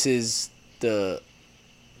this is the...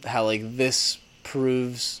 How, like, this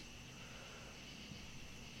proves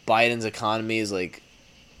Biden's economy is, like...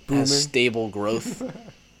 Booming. Has stable growth.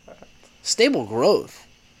 Stable growth.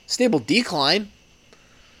 Stable decline.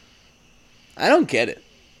 I don't get it.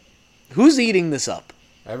 Who's eating this up?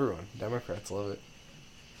 Everyone. Democrats love it.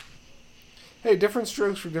 Hey, different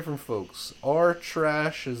strokes for different folks. Our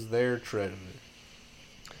trash is their treasure.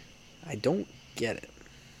 I don't get it.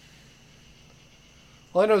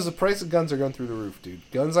 All I know is the price of guns are going through the roof, dude.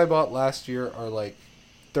 Guns I bought last year are like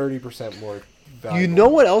 30% more valuable. You know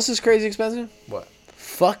what else is crazy expensive? What?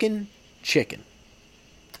 Fucking chicken.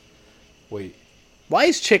 Wait. Why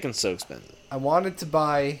is chicken so expensive? I wanted to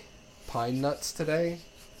buy pine nuts today.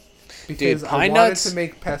 Because Dude, pine I wanted nuts, to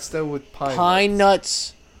make pesto with pine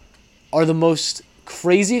nuts are the most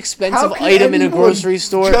crazy How expensive can item in a anyone grocery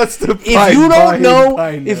store. justify If you don't buying know,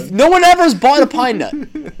 pine if nuts? no one ever has bought a pine nut,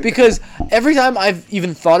 because every time I've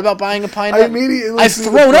even thought about buying a pine I nut, immediately I've see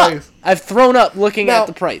the thrown up. price. I've thrown up looking Now, at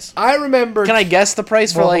the price. I remember... Can I guess the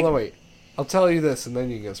price for like... Hold on, wait. I'll tell you this, and then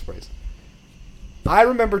you can guess the price. I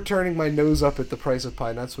remember turning my nose up at the price of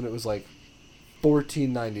pine nuts when it was like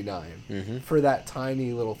 $14.99 for that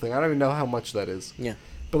tiny little thing. I don't even know how much that is. Yeah.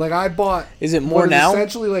 But like I bought... Is it more what now?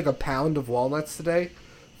 Essentially like a pound of walnuts today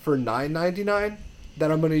for $9.99 that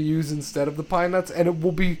I'm going to use instead of the pine nuts, and it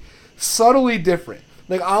will be subtly different.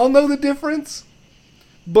 Like I'll know the difference,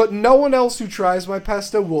 but no one else who tries my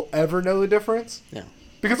pesto will ever know the difference. No.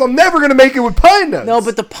 Because I'm never going to make it with pine nuts. No,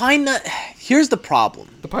 but the pine nut... Here's the problem.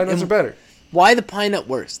 The pine nuts are better. Why the pine nut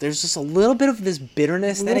works? There's just a little bit of this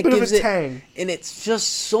bitterness that it gives it, tang. and it's just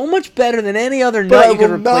so much better than any other But nut I you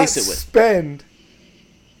could will replace not it with. spend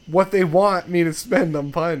what they want me to spend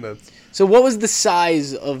on pine nuts. So, what was the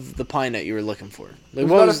size of the pine nut you were looking for? It Like,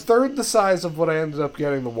 was what about was? a third the size of what I ended up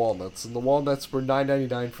getting the walnuts, and the walnuts were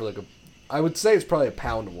 $9.99 for like a. I would say it's probably a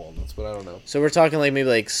pound of walnuts, but I don't know. So we're talking like maybe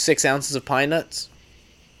like 6 ounces of pine nuts.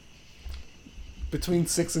 Between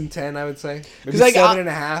 6 and 10, I would say. Maybe like,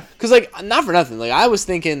 7.5. Because like not for nothing, like I was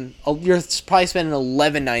thinking you're probably spending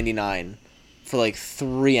 $11.99 for like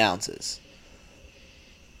 3 ounces.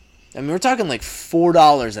 I mean, we're talking like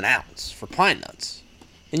 $4 an ounce for pine nuts,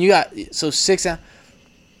 and you got 6 ounces.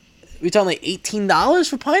 We talking like $18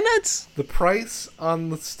 for pine nuts? The price on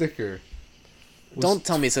the sticker. Was Don't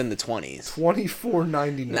tell me it's in the 20s.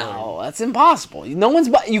 $24.99. No, that's impossible. No one's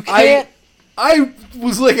you can't. I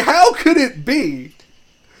was like, how could it be?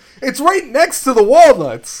 It's right next to the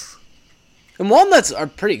walnuts. And walnuts are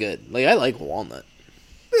pretty good. Like I like walnut.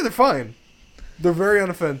 Yeah, they're fine. They're very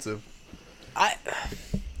unoffensive. I.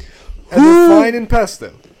 And they're fine in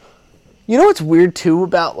pesto. You know what's weird too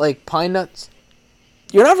about like pine nuts?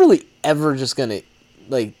 you're not really ever just going to,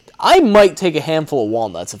 like, I might take a handful of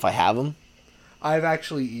walnuts if I have them. I've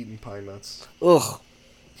actually eaten pine nuts. Ugh.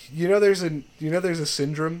 You know there's a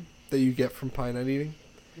syndrome that you get from pine nut eating?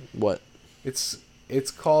 What? It's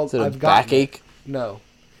called... Is it a backache? No.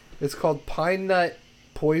 It's called pine nut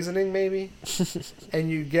poisoning, maybe. And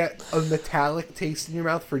you get a metallic taste in your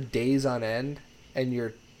mouth for days on end. And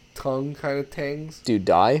your tongue kind of tangs. Do you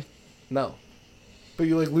die? No. But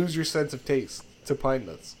you, like, lose your sense of taste to pine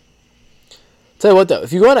nuts. Tell you what, though.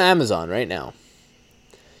 If you go on Amazon right now,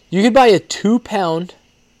 you could buy a 2-pound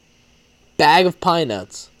bag of pine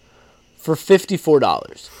nuts for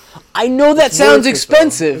 $54. I know that sounds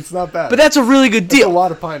expensive. It's not bad. But that's a really good deal. That's a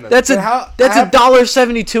lot of pine nuts. That's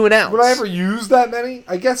 $1.72 an ounce. Would I ever use that many?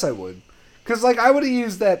 I guess I would. Because, like, I would have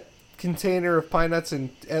used that container of pine nuts in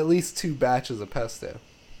at least 2 batches of pesto.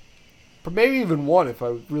 But maybe even 1 if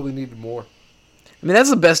I really needed more. I mean, that's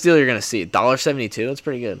the best deal you're going to see. $1.72. That's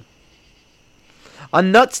pretty good.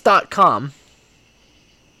 On nuts.com,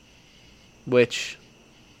 which,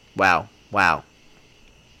 wow.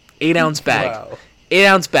 8-ounce bag. Wow.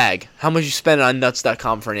 8-ounce bag. How much you spend on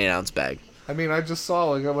nuts.com for an 8-ounce bag? I mean, I just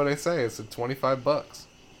saw, like, what I say. It's at $25.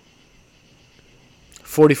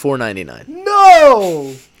 $44.99.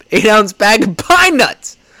 No! 8-ounce bag of pine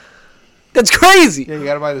nuts. That's crazy. Yeah, you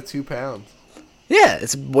gotta buy the 2 pounds. Yeah,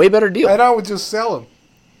 it's a way better deal. And I would just sell them.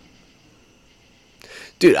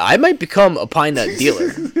 Dude, I might become a pine nut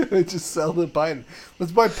dealer. Just sell the pine.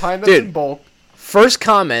 Let's buy pine nuts Dude, in bulk. First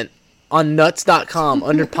comment on nuts.com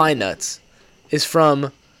under pine nuts is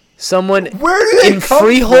from someone Where did in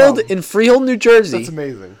Freehold, New Jersey. That's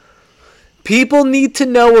amazing. People need to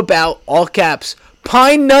know about, all caps,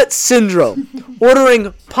 pine nut syndrome.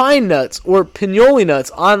 Ordering pine nuts or pinoli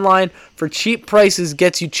nuts online for cheap prices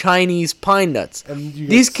gets you Chinese pine nuts.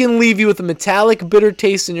 These can leave you with a metallic, bitter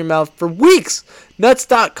taste in your mouth for weeks.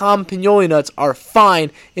 Nuts.com pinoli nuts are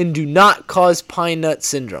fine and do not cause pine nut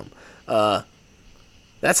syndrome.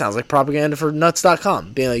 That sounds like propaganda for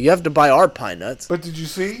nuts.com. Being like, you have to buy our pine nuts. But did you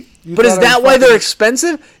see? But is that why they're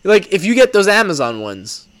expensive? Like, if you get those Amazon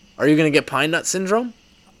ones, are you going to get pine nut syndrome?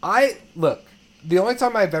 Look, the only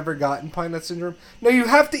time I've ever gotten pine nut syndrome... No, you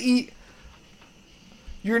have to eat...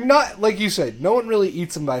 You're not... Like you said, no one really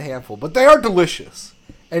eats them by the handful. But they are delicious.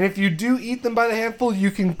 And if you do eat them by the handful,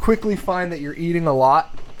 you can quickly find that you're eating a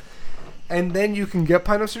lot. And then you can get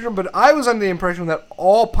pine nut syndrome. But I was under the impression that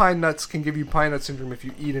all pine nuts can give you pine nut syndrome if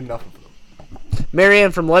you eat enough of them.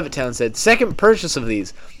 Marianne from Levittown said, second purchase of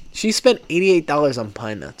these. She spent $88 on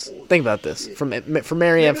pine nuts. Think about this. From Marianne from Levittown.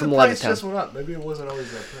 Maybe the price just went up. Maybe it wasn't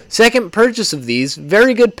always that price. Second purchase of these.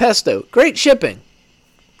 Very good pesto. Great shipping.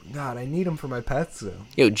 God, I need them for my pets, though.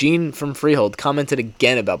 Yo, Jean from Freehold commented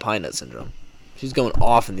again about pine nut syndrome. She's going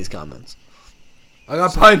off in these comments. I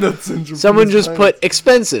got pine nut syndrome. Someone just put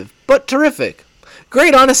expensive, but terrific.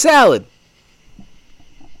 Great on a salad.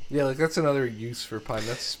 Yeah, like that's another use for pine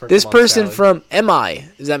nuts. This person from MI,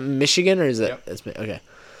 is that Michigan or is that? Yep. That's okay.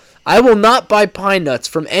 I will not buy pine nuts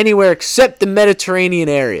from anywhere except the Mediterranean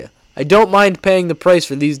area. I don't mind paying the price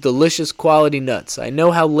for these delicious quality nuts. I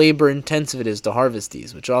know how labor intensive it is to harvest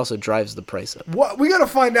these, which also drives the price up. What? We gotta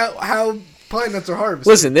find out how pine nuts are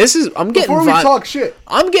harvested. Listen, I'm getting before we talk shit.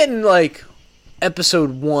 I'm getting like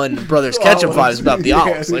episode 1 Brothers Ketchup vibes about the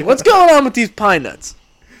olives. Like, what's going on with these pine nuts?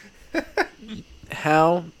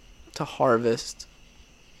 How to harvest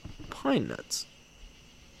pine nuts.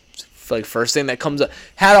 Like, first thing that comes up.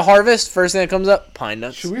 How to harvest, first thing that comes up, pine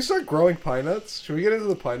nuts. Should we start growing pine nuts? Should we get into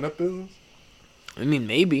the pine nut business? I mean,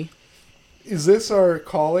 maybe. Is this our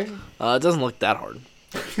calling? It doesn't look that hard.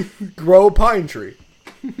 Grow a pine tree.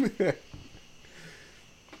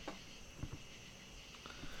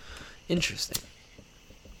 Interesting.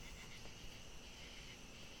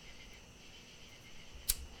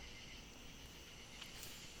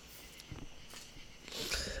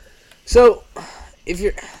 So, if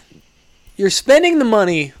you're spending the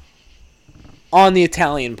money on the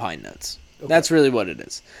Italian pine nuts. Okay. That's really what it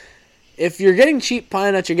is. If you're getting cheap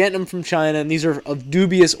pine nuts, you're getting them from China, and these are of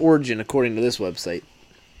dubious origin, according to this website.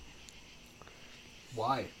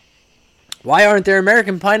 Why? Why aren't there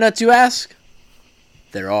American pine nuts, you ask?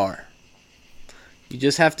 There are. You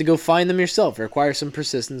just have to go find them yourself. It requires some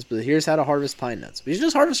persistence, but here's how to harvest pine nuts. We should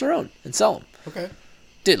just harvest our own and sell them. Okay.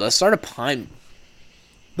 Dude, let's start a pine...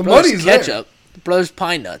 The Brothers money's Ketchup. there. Brothers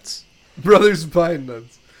Pine Nuts. Brothers Pine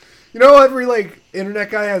Nuts. You know, every, internet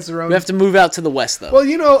guy has their own... We have to move out to the west, though.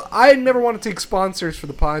 Well, I never want to take sponsors for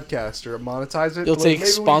the podcast or monetize it. You'll take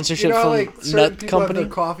sponsorship from nut company? Have their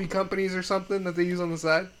coffee companies or something that they use on the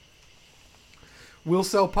side. We'll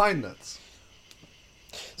sell pine nuts.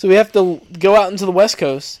 So we have to go out into the West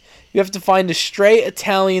Coast, You have to find a stray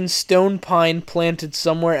Italian stone pine planted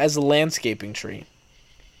somewhere as a landscaping tree.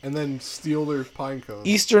 And then steal their pine cones.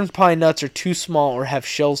 Eastern pine nuts are too small or have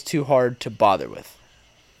shells too hard to bother with.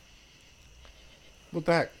 What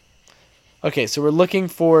the heck? Okay, so we're looking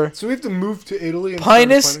for So we have to move to Italy and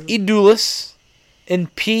Pinus start finding edulis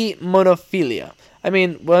and P. monophylia. I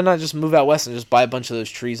mean, why not just move out west and just buy a bunch of those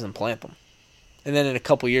trees and plant them? And then in a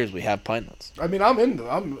couple years, we have pine nuts. I mean, I'm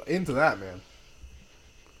into that, man.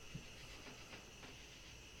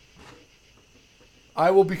 I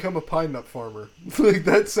will become a pine nut farmer. Like,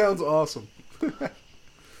 that sounds awesome.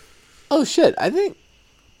 Oh, shit. I think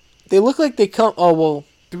they look like they come... Oh, well...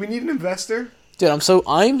 Do we need an investor? Dude,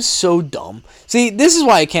 I'm so dumb. See, this is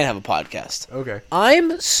why I can't have a podcast. Okay.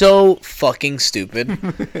 I'm so fucking stupid.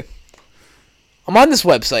 I'm on this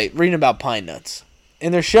website reading about pine nuts,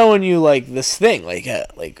 and they're showing you like this thing,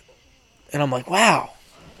 and I'm like, wow,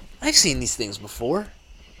 I've seen these things before.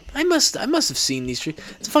 I must have seen these trees.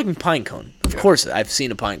 It's a fucking pine cone. Of course, I've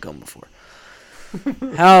seen a pine cone before.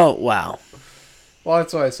 How? Wow. Well,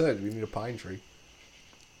 that's what I said. We need a pine tree.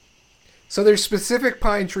 So there's specific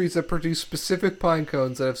pine trees that produce specific pine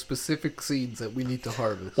cones that have specific seeds that we need to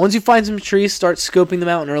harvest. Once you find some trees, start scoping them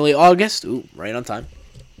out in early August. Ooh, right on time.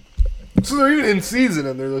 So they're even in season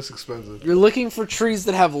and they're less expensive. You're looking for trees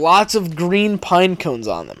that have lots of green pine cones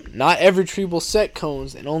on them. Not every tree will set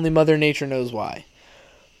cones, and only Mother Nature knows why.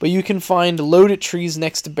 But you can find loaded trees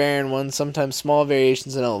next to barren ones. Sometimes small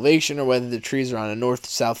variations in elevation or whether the trees are on a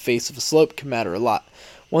north-south face of a slope can matter a lot.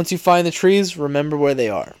 Once you find the trees, remember where they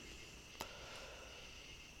are.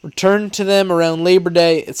 Return to them around Labor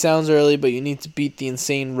Day. It sounds early, but you need to beat the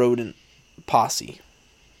insane rodent posse.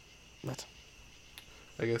 What?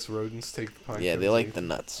 I guess rodents take the pine. Yeah, they like the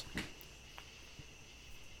nuts.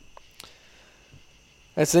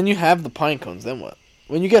 Alright, so then you have the pine cones. Then what?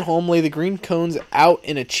 When you get home, lay the green cones out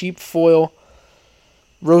in a cheap foil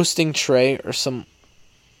roasting tray or some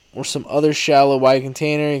other shallow wide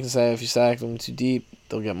container. You can say if you stack them too deep,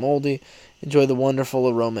 they'll get moldy. Enjoy the wonderful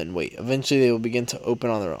aroma and wait. Eventually, they will begin to open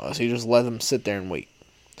on their own. So you just let them sit there and wait.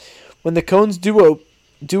 When the cones do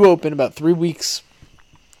open, about 3 weeks,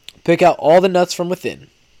 pick out all the nuts from within.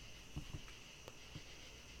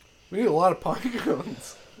 We need a lot of pine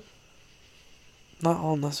cones.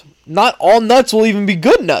 Not all nuts will even be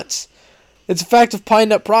good nuts. It's a fact of pine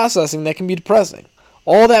nut processing that can be depressing.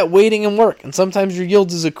 All that waiting and work, and sometimes your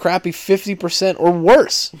yield is a crappy 50% or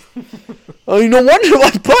worse. Oh, no wonder why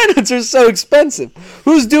pine nuts are so expensive.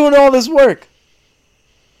 Who's doing all this work?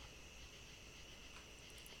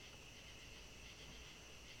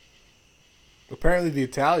 Apparently the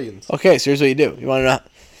Italians. Okay, so here's what you do. You want to know?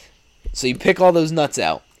 So you pick all those nuts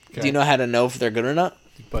out. Okay. Do you know how to know if they're good or not?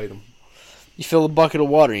 You bite them. You fill a bucket of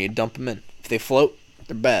water and you dump them in. If they float,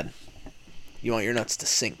 they're bad. You want your nuts to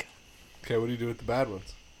sink. Okay, what do you do with the bad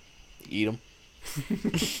ones? Eat them.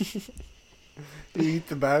 You eat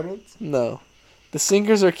the bad ones? No. The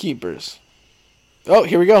sinkers are keepers. Oh,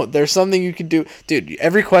 here we go. There's something you can do. Dude,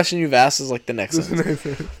 every question you've asked is like the next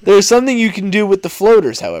sentence. There's something you can do with the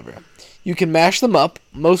floaters, however. You can mash them up.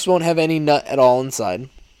 Most won't have any nut at all inside.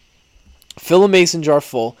 Fill a mason jar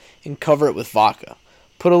full and cover it with vodka.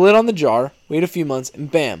 Put a lid on the jar, wait a few months,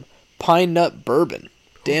 and bam, pine nut bourbon.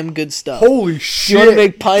 Damn good stuff. Holy shit! Do you want to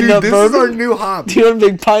make pine nut bourbon? This is our new hobby. Do you want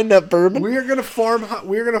to make pine nut bourbon? We're gonna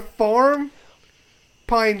farm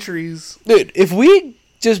pine trees. Dude, if we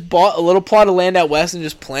just bought a little plot of land out west and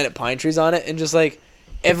just planted pine trees on it, and just like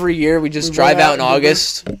every year we just drive out in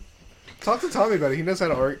August. Talk to Tommy about it. He knows how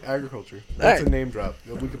to agriculture. That's right. A name drop.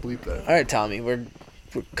 We could bleep that. All right, Tommy, we're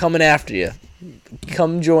coming after you.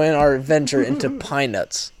 Come join our adventure into pine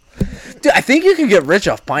nuts. Dude, I think you can get rich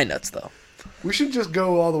off pine nuts, though. We should just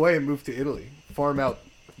go all the way and move to Italy. Farm out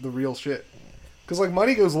the real shit. Because, like,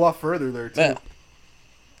 money goes a lot further there, too. Yeah.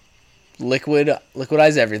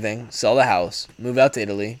 Liquidize everything, sell the house, move out to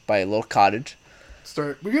Italy, buy a little cottage.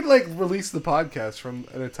 We could, like, release the podcast from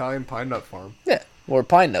an Italian pine nut farm. Yeah, we're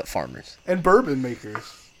pine nut farmers. And bourbon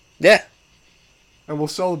makers. Yeah. And we'll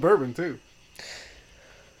sell the bourbon, too.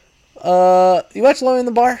 You watch Lowering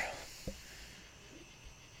the Bar?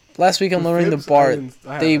 Last week on Lowering the Bar,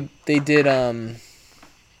 they did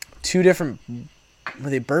two different. Were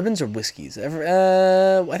they bourbons or whiskeys?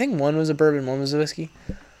 I think one was a bourbon, one was a whiskey.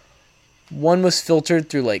 One was filtered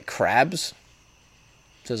through like crabs,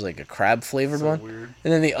 so it was like a crab flavored one. Weird.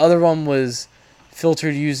 And then the other one was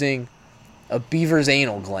filtered using a beaver's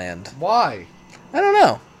anal gland. Why? I don't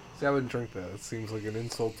know. See, I wouldn't drink that. It seems like an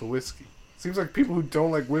insult to whiskey. Seems like people who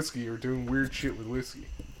don't like whiskey are doing weird shit with whiskey.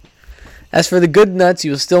 As for the good nuts,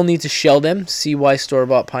 you will still need to shell them. See why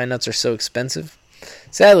store-bought pine nuts are so expensive.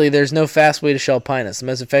 Sadly, there's no fast way to shell pine nuts. The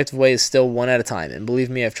most effective way is still one at a time. And believe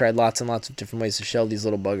me, I've tried lots and lots of different ways to shell these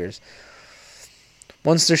little buggers.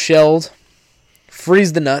 Once they're shelled,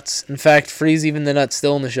 freeze the nuts. In fact, freeze even the nuts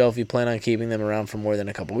still in the shell if you plan on keeping them around for more than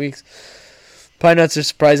a couple weeks. Pine nuts are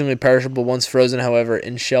surprisingly perishable once frozen. However,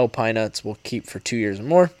 in-shell pine nuts will keep for 2 years or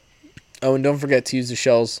more. Oh, and don't forget to use the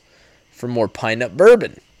shells for more pine nut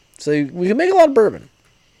bourbon. So we can make a lot of bourbon.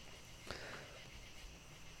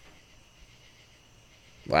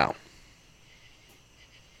 Wow.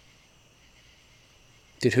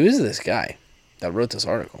 Dude, who is this guy that wrote this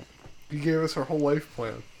article? He gave us our whole life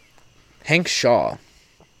plan. Hank Shaw.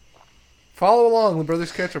 Follow along, the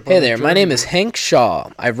Brothers Ketchup. Hey there, my name is Hank Shaw.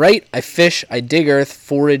 I write, I fish, I dig earth,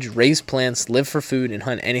 forage, raise plants, live for food, and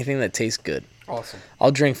hunt anything that tastes good. Awesome.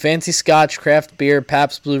 I'll drink fancy scotch, craft beer,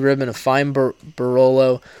 Pabst Blue Ribbon, a fine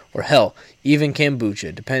Barolo, or hell, even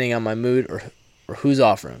kombucha, depending on my mood or who's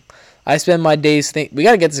offering. I spend my days we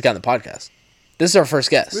gotta get this guy on the podcast. This is our first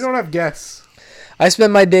guest. We don't have guests. I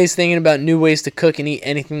spend my days thinking about new ways to cook and eat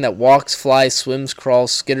anything that walks, flies, swims,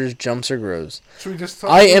 crawls, skitters, jumps, or grows. Should we just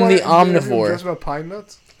talk? I am the omnivore. Just about pine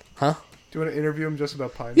nuts? Huh? Do you want to interview him just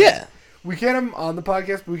about pine nuts? Yeah. We can't have him on the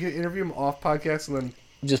podcast, but we can interview him off podcast and then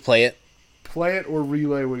Just play it. Play it or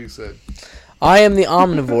relay what he said. I am the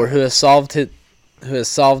omnivore who has solved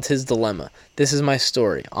his dilemma. This is my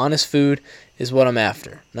story. Honest food is what I'm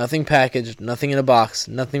after. Nothing packaged, nothing in a box,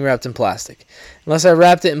 nothing wrapped in plastic. Unless I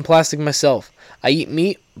wrapped it in plastic myself. I eat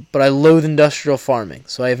meat, but I loathe industrial farming,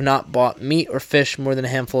 so I have not bought meat or fish more than a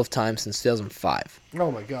handful of times since 2005. Oh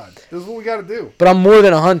my god. This is what we gotta do. But I'm more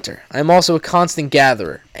than a hunter. I am also a constant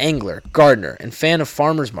gatherer, angler, gardener, and fan of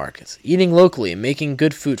farmers markets. Eating locally and making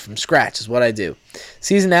good food from scratch is what I do.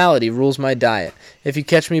 Seasonality rules my diet. If you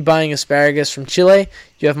catch me buying asparagus from Chile,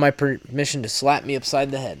 you have my permission to slap me upside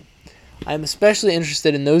the head. I am especially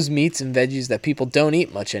interested in those meats and veggies that people don't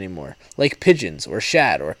eat much anymore, like pigeons or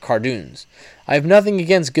shad or cardoons. I have nothing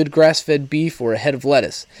against good grass-fed beef or a head of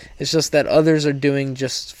lettuce. It's just that others are doing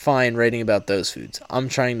just fine writing about those foods. I'm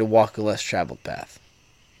trying to walk a less traveled path.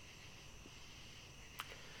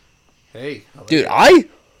 Hey. Dude, I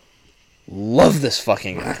love this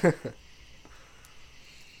fucking guy.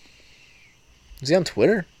 Is he on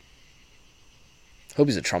Twitter? Hope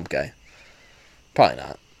he's a Trump guy. Probably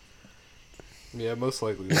not. Yeah, most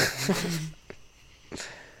likely.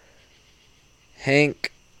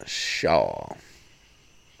 Hank Shaw.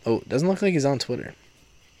 Oh, it doesn't look like he's on Twitter.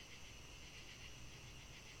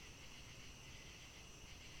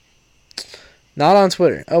 Not on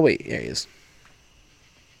Twitter. Oh, wait. Here he is.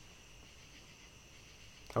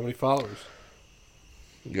 How many followers?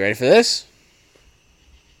 You ready for this?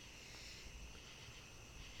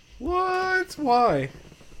 What? Why?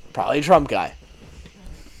 Probably a Trump guy.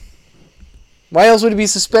 Why else would he be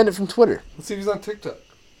suspended from Twitter? Let's see if he's on TikTok.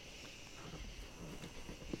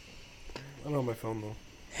 I don't know my phone, though.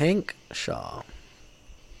 Hank Shaw.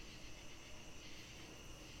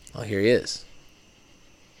 Oh, here he is.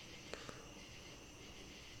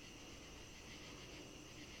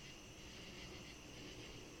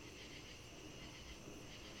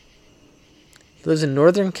 He lives in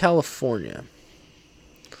Northern California.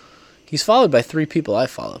 He's followed by 3 people I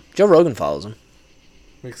follow. Joe Rogan follows him.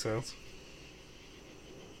 Makes sense.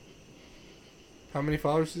 How many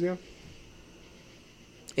followers does he have?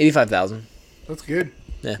 85,000. That's good.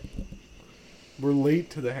 Yeah. We're late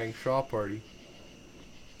to the Hank Shaw party.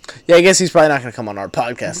 Yeah, I guess he's probably not going to come on our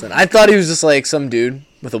podcast then. I thought he was just like some dude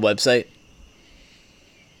with a website.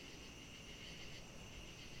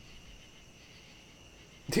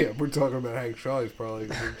 Yeah, we're talking about Hank Shaw. He's probably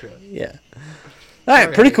like a big chat. Yeah. All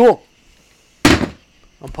right, pretty cool.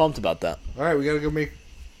 I'm pumped about that. All right, we gotta go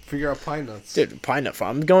figure out pine nuts. Dude, pine nut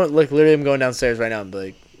farm. I'm going downstairs right now and be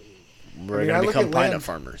like, we're going to become pine nut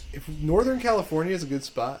farmers. If Northern California is a good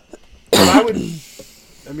spot, we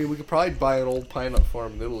could probably buy an old pine nut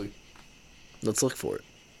farm in Italy. Let's look for it.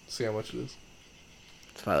 See how much it is.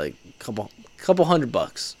 It's probably like a couple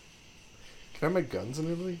 $100. Can I make guns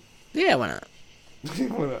in Italy? Yeah, why not?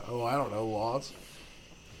 Oh, I don't know, laws.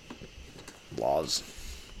 Laws.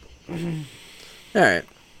 All right.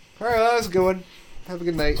 All right, that was a good one. Have a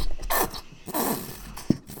good night.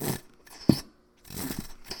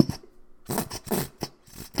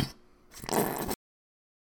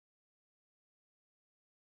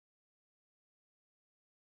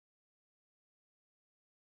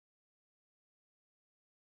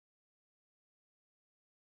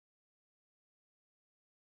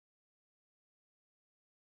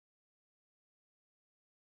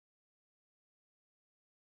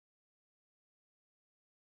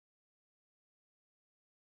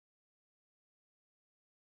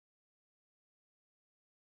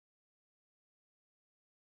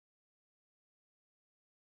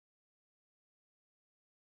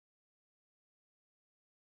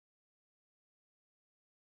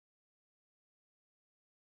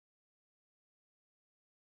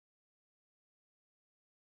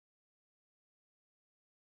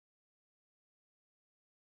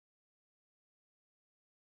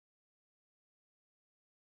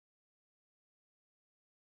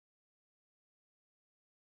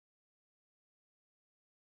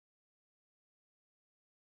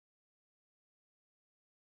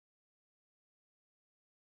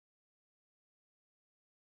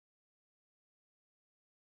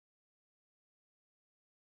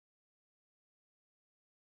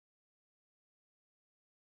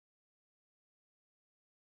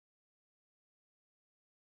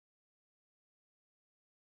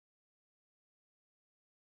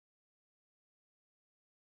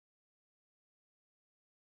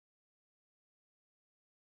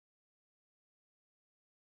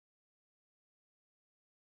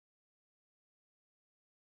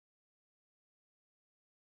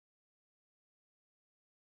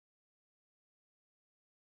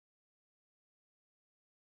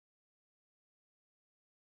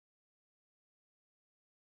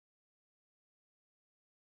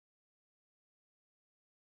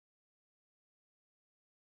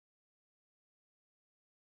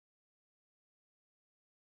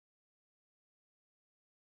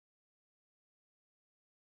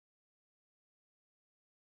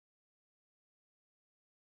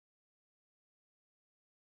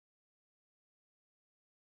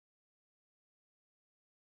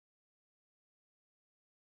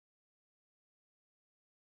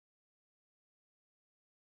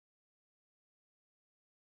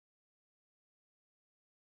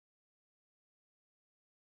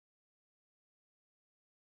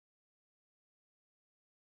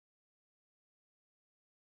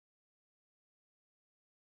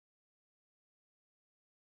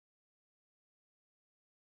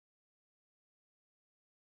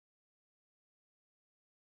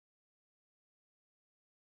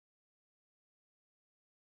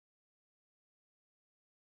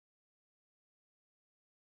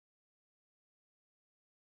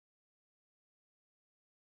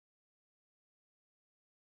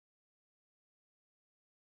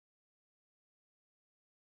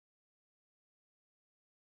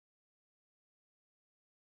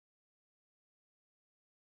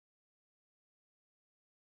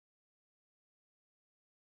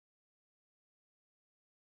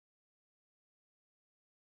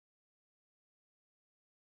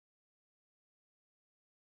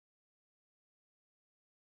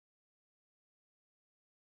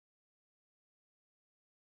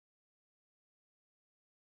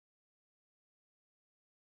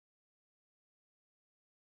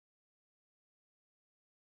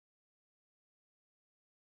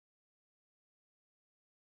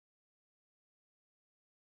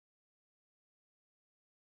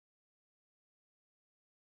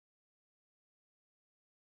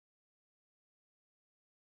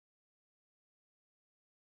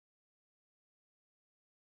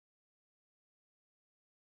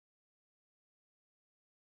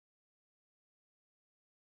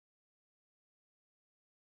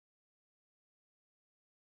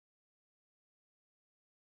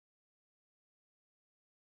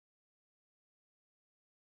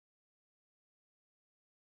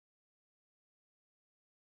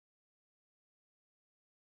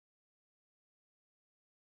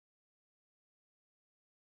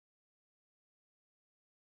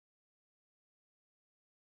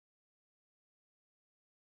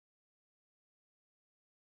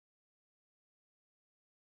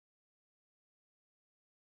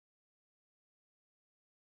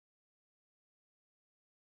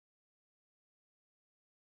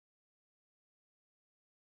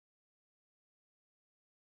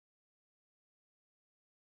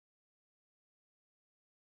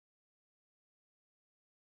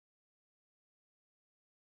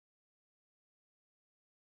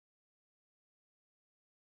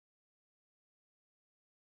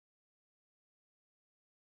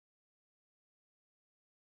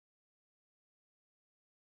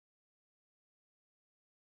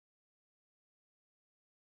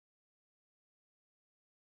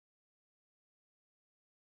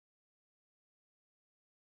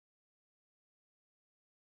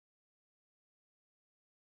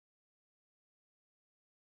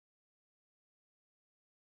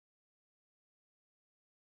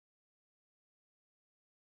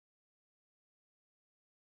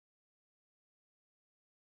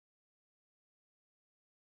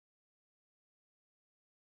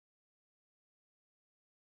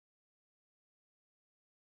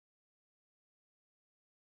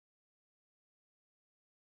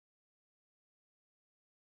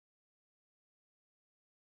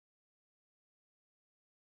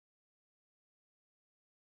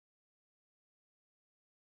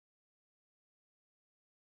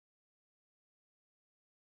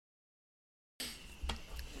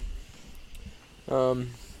 Um,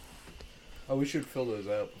 Oh, we should fill those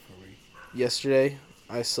out before we... Yesterday,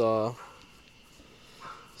 I saw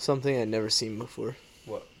something I'd never seen before.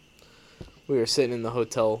 What? We were sitting in the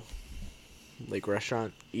hotel, like,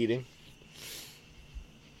 restaurant, eating.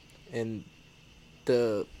 And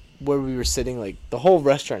where we were sitting, like, the whole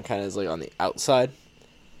restaurant kind of is, like, on the outside.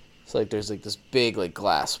 So, like, there's, like, this big, like,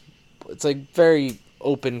 glass. It's, like, very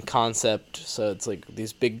open concept. So, it's, like,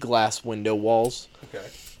 these big glass window walls. Okay.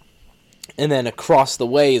 And then across the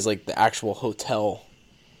way is, like, the actual hotel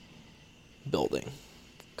building.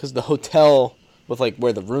 Because the hotel, with, like,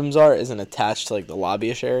 where the rooms are, isn't attached to, like, the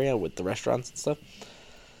lobbyish area with the restaurants and stuff.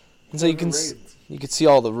 And so you can see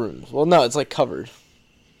all the rooms. Well, no, it's, like, covered.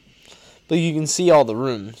 But you can see all the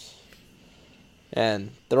rooms.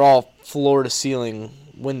 And they're all floor-to-ceiling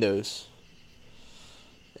windows.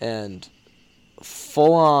 And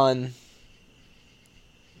full-on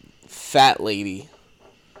fat lady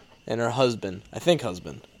and her husband, I think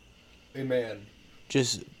husband, A man.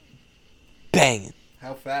 just banging.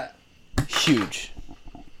 How fat? Huge.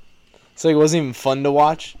 It's like it wasn't even fun to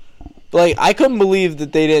watch. But like I couldn't believe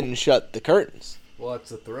that they didn't shut the curtains. Well,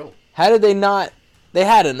 that's a thrill. How did they not? They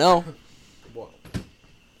had to know. What?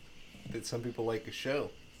 Did some people like a show?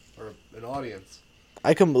 Or an audience?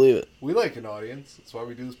 I couldn't believe it. We like an audience. That's why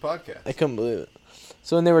we do this podcast. I couldn't believe it.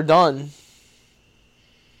 So when they were done,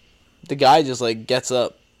 the guy just like gets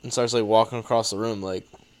up and starts like walking across the room like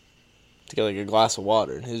to get like a glass of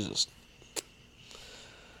water, and he's just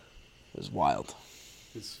it was wild.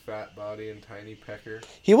 His fat body and tiny pecker.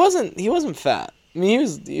 He wasn't fat. I mean,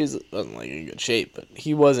 he wasn't like in good shape, but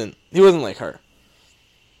he wasn't like her.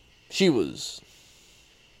 She was.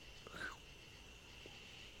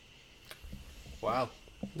 Wow.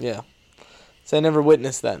 Yeah. So I never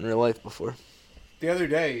witnessed that in real life before. The other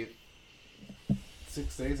day,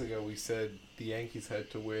 6 days ago, we said the Yankees had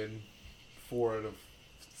to win 4 out of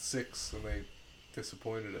 6, and they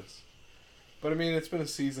disappointed us. But I mean, it's been a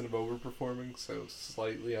season of overperforming, so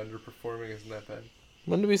slightly underperforming isn't that bad.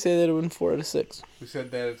 When did we say they'd win 4 out of 6? We said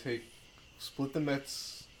that it'd split the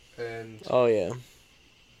Mets and Oh yeah.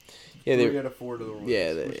 Yeah, 3 out of 4 to the Royals.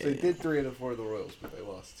 Yeah, they did 3 out of 4 to the Royals, but they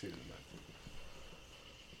lost 2 to the Mets.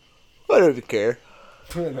 I don't even care.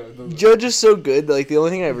 No, Judge is so good. Like the only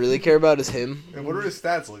thing I really care about is him. And what are his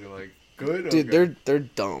stats looking like? Good. Dude, okay. they're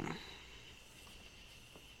dumb.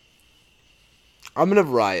 I'm gonna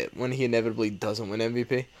riot when he inevitably doesn't win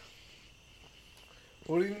MVP.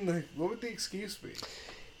 What would the excuse be?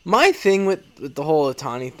 My thing with the whole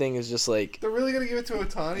Ohtani thing is just like, They're really gonna give it to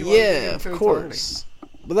Ohtani? yeah, of course.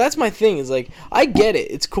 But that's my thing. Is like, I get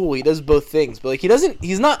it. It's cool. He does both things, but like,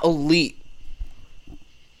 he's not elite.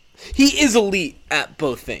 He is elite at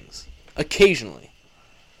both things, occasionally.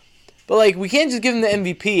 But like, we can't just give him the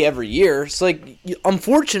MVP every year. So like,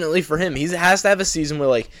 unfortunately for him, he has to have a season where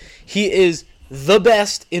like he is the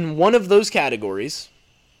best in one of those categories,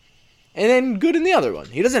 and then good in the other one.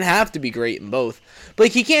 He doesn't have to be great in both, but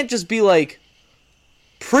like, he can't just be like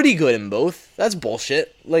pretty good in both. That's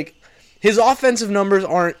bullshit. Like, his offensive numbers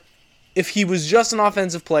aren't. If he was just an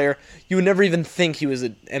offensive player, you would never even think he was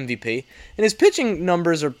an MVP. And his pitching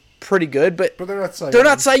numbers are pretty good, but they're not Cy Young. They're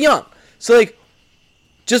not Cy Young. So like,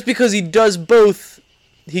 just because he does both,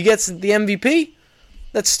 he gets the MVP.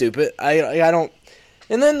 That's stupid. I don't.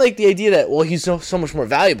 And then like the idea that he's so much more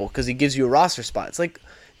valuable because he gives you a roster spot. It's like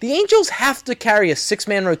the Angels have to carry a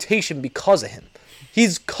 6-man rotation because of him.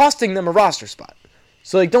 He's costing them a roster spot.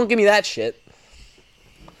 So like, don't give me that shit.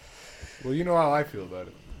 Well, you know how I feel about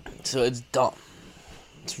it. So it's dumb.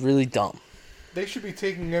 It's really dumb. They should be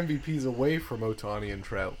taking MVPs away from Ohtani and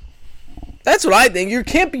Trout. That's what I think. You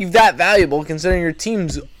can't be that valuable considering your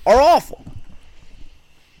teams are awful.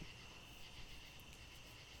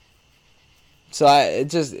 So I'm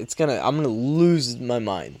gonna lose my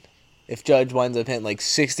mind if Judge winds up hitting like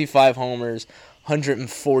 65 homers,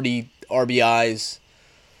 140 RBIs,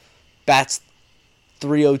 bats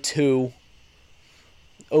 .302,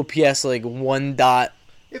 OPS like 1.086.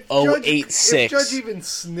 If Judge even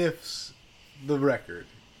sniffs the record,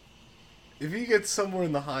 if he gets somewhere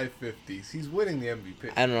in the high 50s, he's winning the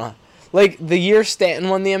MVP. I don't know. Like, the year Stanton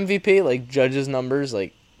won the MVP, like, Judge's numbers,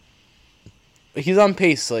 like, he's on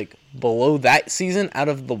pace, like, below that season out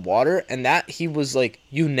of the water, and that he was, like,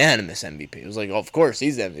 unanimous MVP. It was like, oh, of course,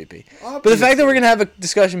 he's the MVP. Obviously. But the fact that we're going to have a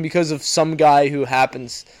discussion because of some guy who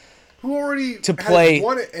happens who already to play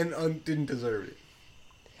won it and didn't deserve it.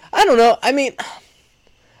 I don't know. I mean,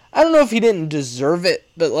 I don't know if he didn't deserve it,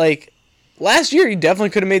 but, like, last year he definitely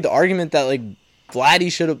could have made the argument that, like, Vladdy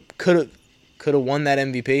could have won that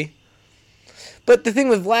MVP. But the thing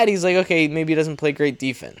with Vladdy is, like, okay, maybe he doesn't play great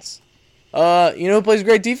defense. You know who plays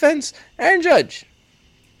great defense? Aaron Judge.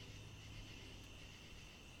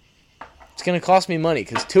 It's going to cost me money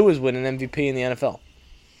because Tua's winning MVP in the NFL.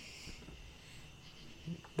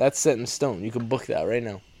 That's set in stone. You can book that right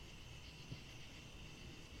now.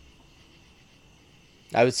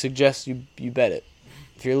 I would suggest you bet it.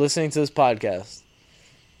 If you're listening to this podcast,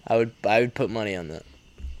 I would put money on that.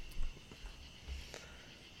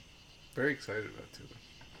 Very excited about Tua.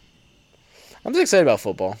 I'm just excited about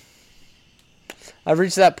football. I've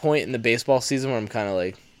reached that point in the baseball season where I'm kind of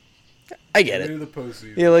like, I get it. The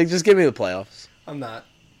postseason. Yeah, like just give me the playoffs. I'm not.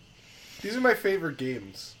 These are my favorite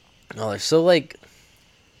games. Oh, they're so like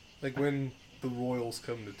when the Royals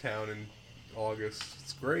come to town in August.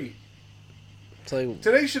 It's great. It's like,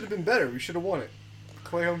 today should have been better. We should have won it.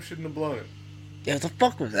 Clay Holmes shouldn't have blown it. yeah, what the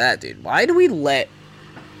fuck was that, dude? Why do we let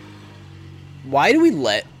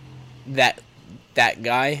that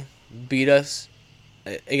guy beat us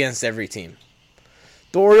against every team?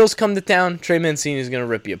 The Orioles come to town, Trey Mancini is going to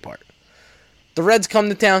rip you apart. The Reds come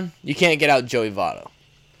to town, you can't get out Joey Votto.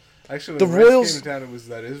 Actually, the when the Royals came to town, it was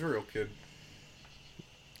that Israel kid.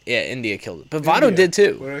 Yeah, India killed it. But Votto did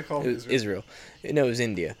too. What did I call him? Israel. No, it was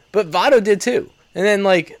India. But Votto did too. And then,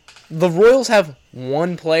 like, the Royals have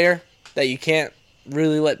one player that you can't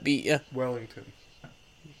really let beat you. Wellington.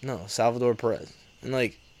 No, Salvador Perez. And,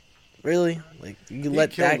 like, really? Like, you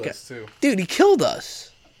let that guy... Us too. Dude, he killed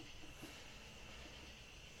us.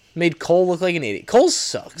 Made Cole look like an idiot. Cole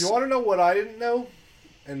sucks. You want to know what I didn't know?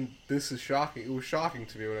 And this is shocking. It was shocking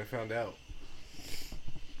to me when I found out.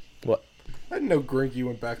 What? I didn't know Greinke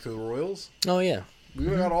went back to the Royals. Oh, yeah. We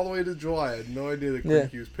got all the way to July. I had no idea that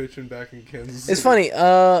Greinke was pitching back in Kansas City. It's funny.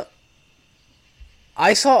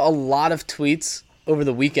 I saw a lot of tweets over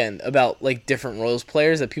the weekend about, like, different Royals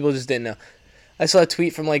players that people just didn't know. I saw a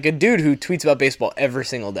tweet from, like, a dude who tweets about baseball every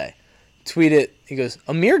single day. Tweeted, he goes,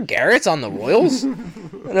 Amir Garrett's on the Royals?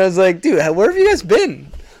 And I was like, dude, where have you guys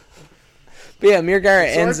been? But yeah, Amir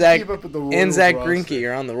Garrett and Zach Greinke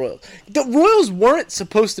are on the Royals. The Royals weren't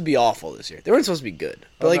supposed to be awful this year. They weren't supposed to be good.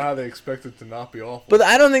 But I don't know how they expected to not be awful. But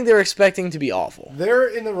I don't think they were expecting to be awful. They're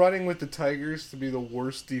in the running with the Tigers to be the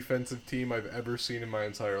worst defensive team I've ever seen in my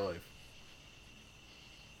entire life.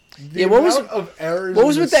 What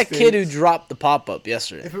was with that kid who dropped the pop-up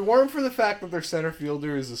yesterday? If it weren't for the fact that their center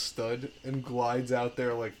fielder is a stud and glides out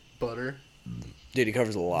there like butter... Dude, he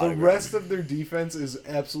covers a lot. The rest of their defense is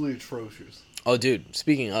absolutely atrocious. Oh, dude,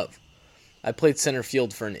 speaking of, I played center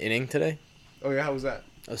field for an inning today. Oh, yeah? How was that?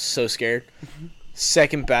 I was so scared.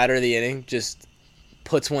 Second batter of the inning just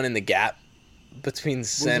puts one in the gap between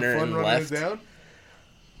center and left. Down?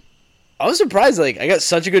 I was surprised. Like, I got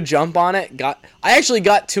such a good jump on it. I actually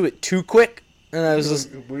got to it too quick, and I was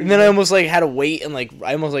then I almost like had to wait and like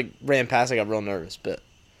I almost like ran past. I got real nervous, but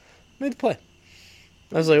I made the play.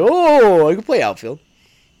 I was like, oh, I could play outfield.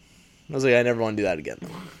 I was like, I never want to do that again.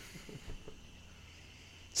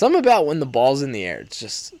 Something about when the ball's in the air,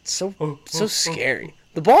 it's so scary.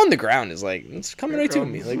 The ball on the ground is like, it's coming right to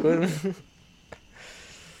me. Like, what?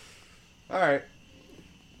 All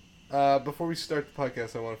right. Before we start the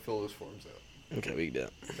podcast, I want to fill those forms out. Okay, we can do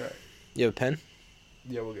it. All right. You have a pen?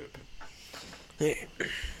 Yeah, we'll get a pen. Hey.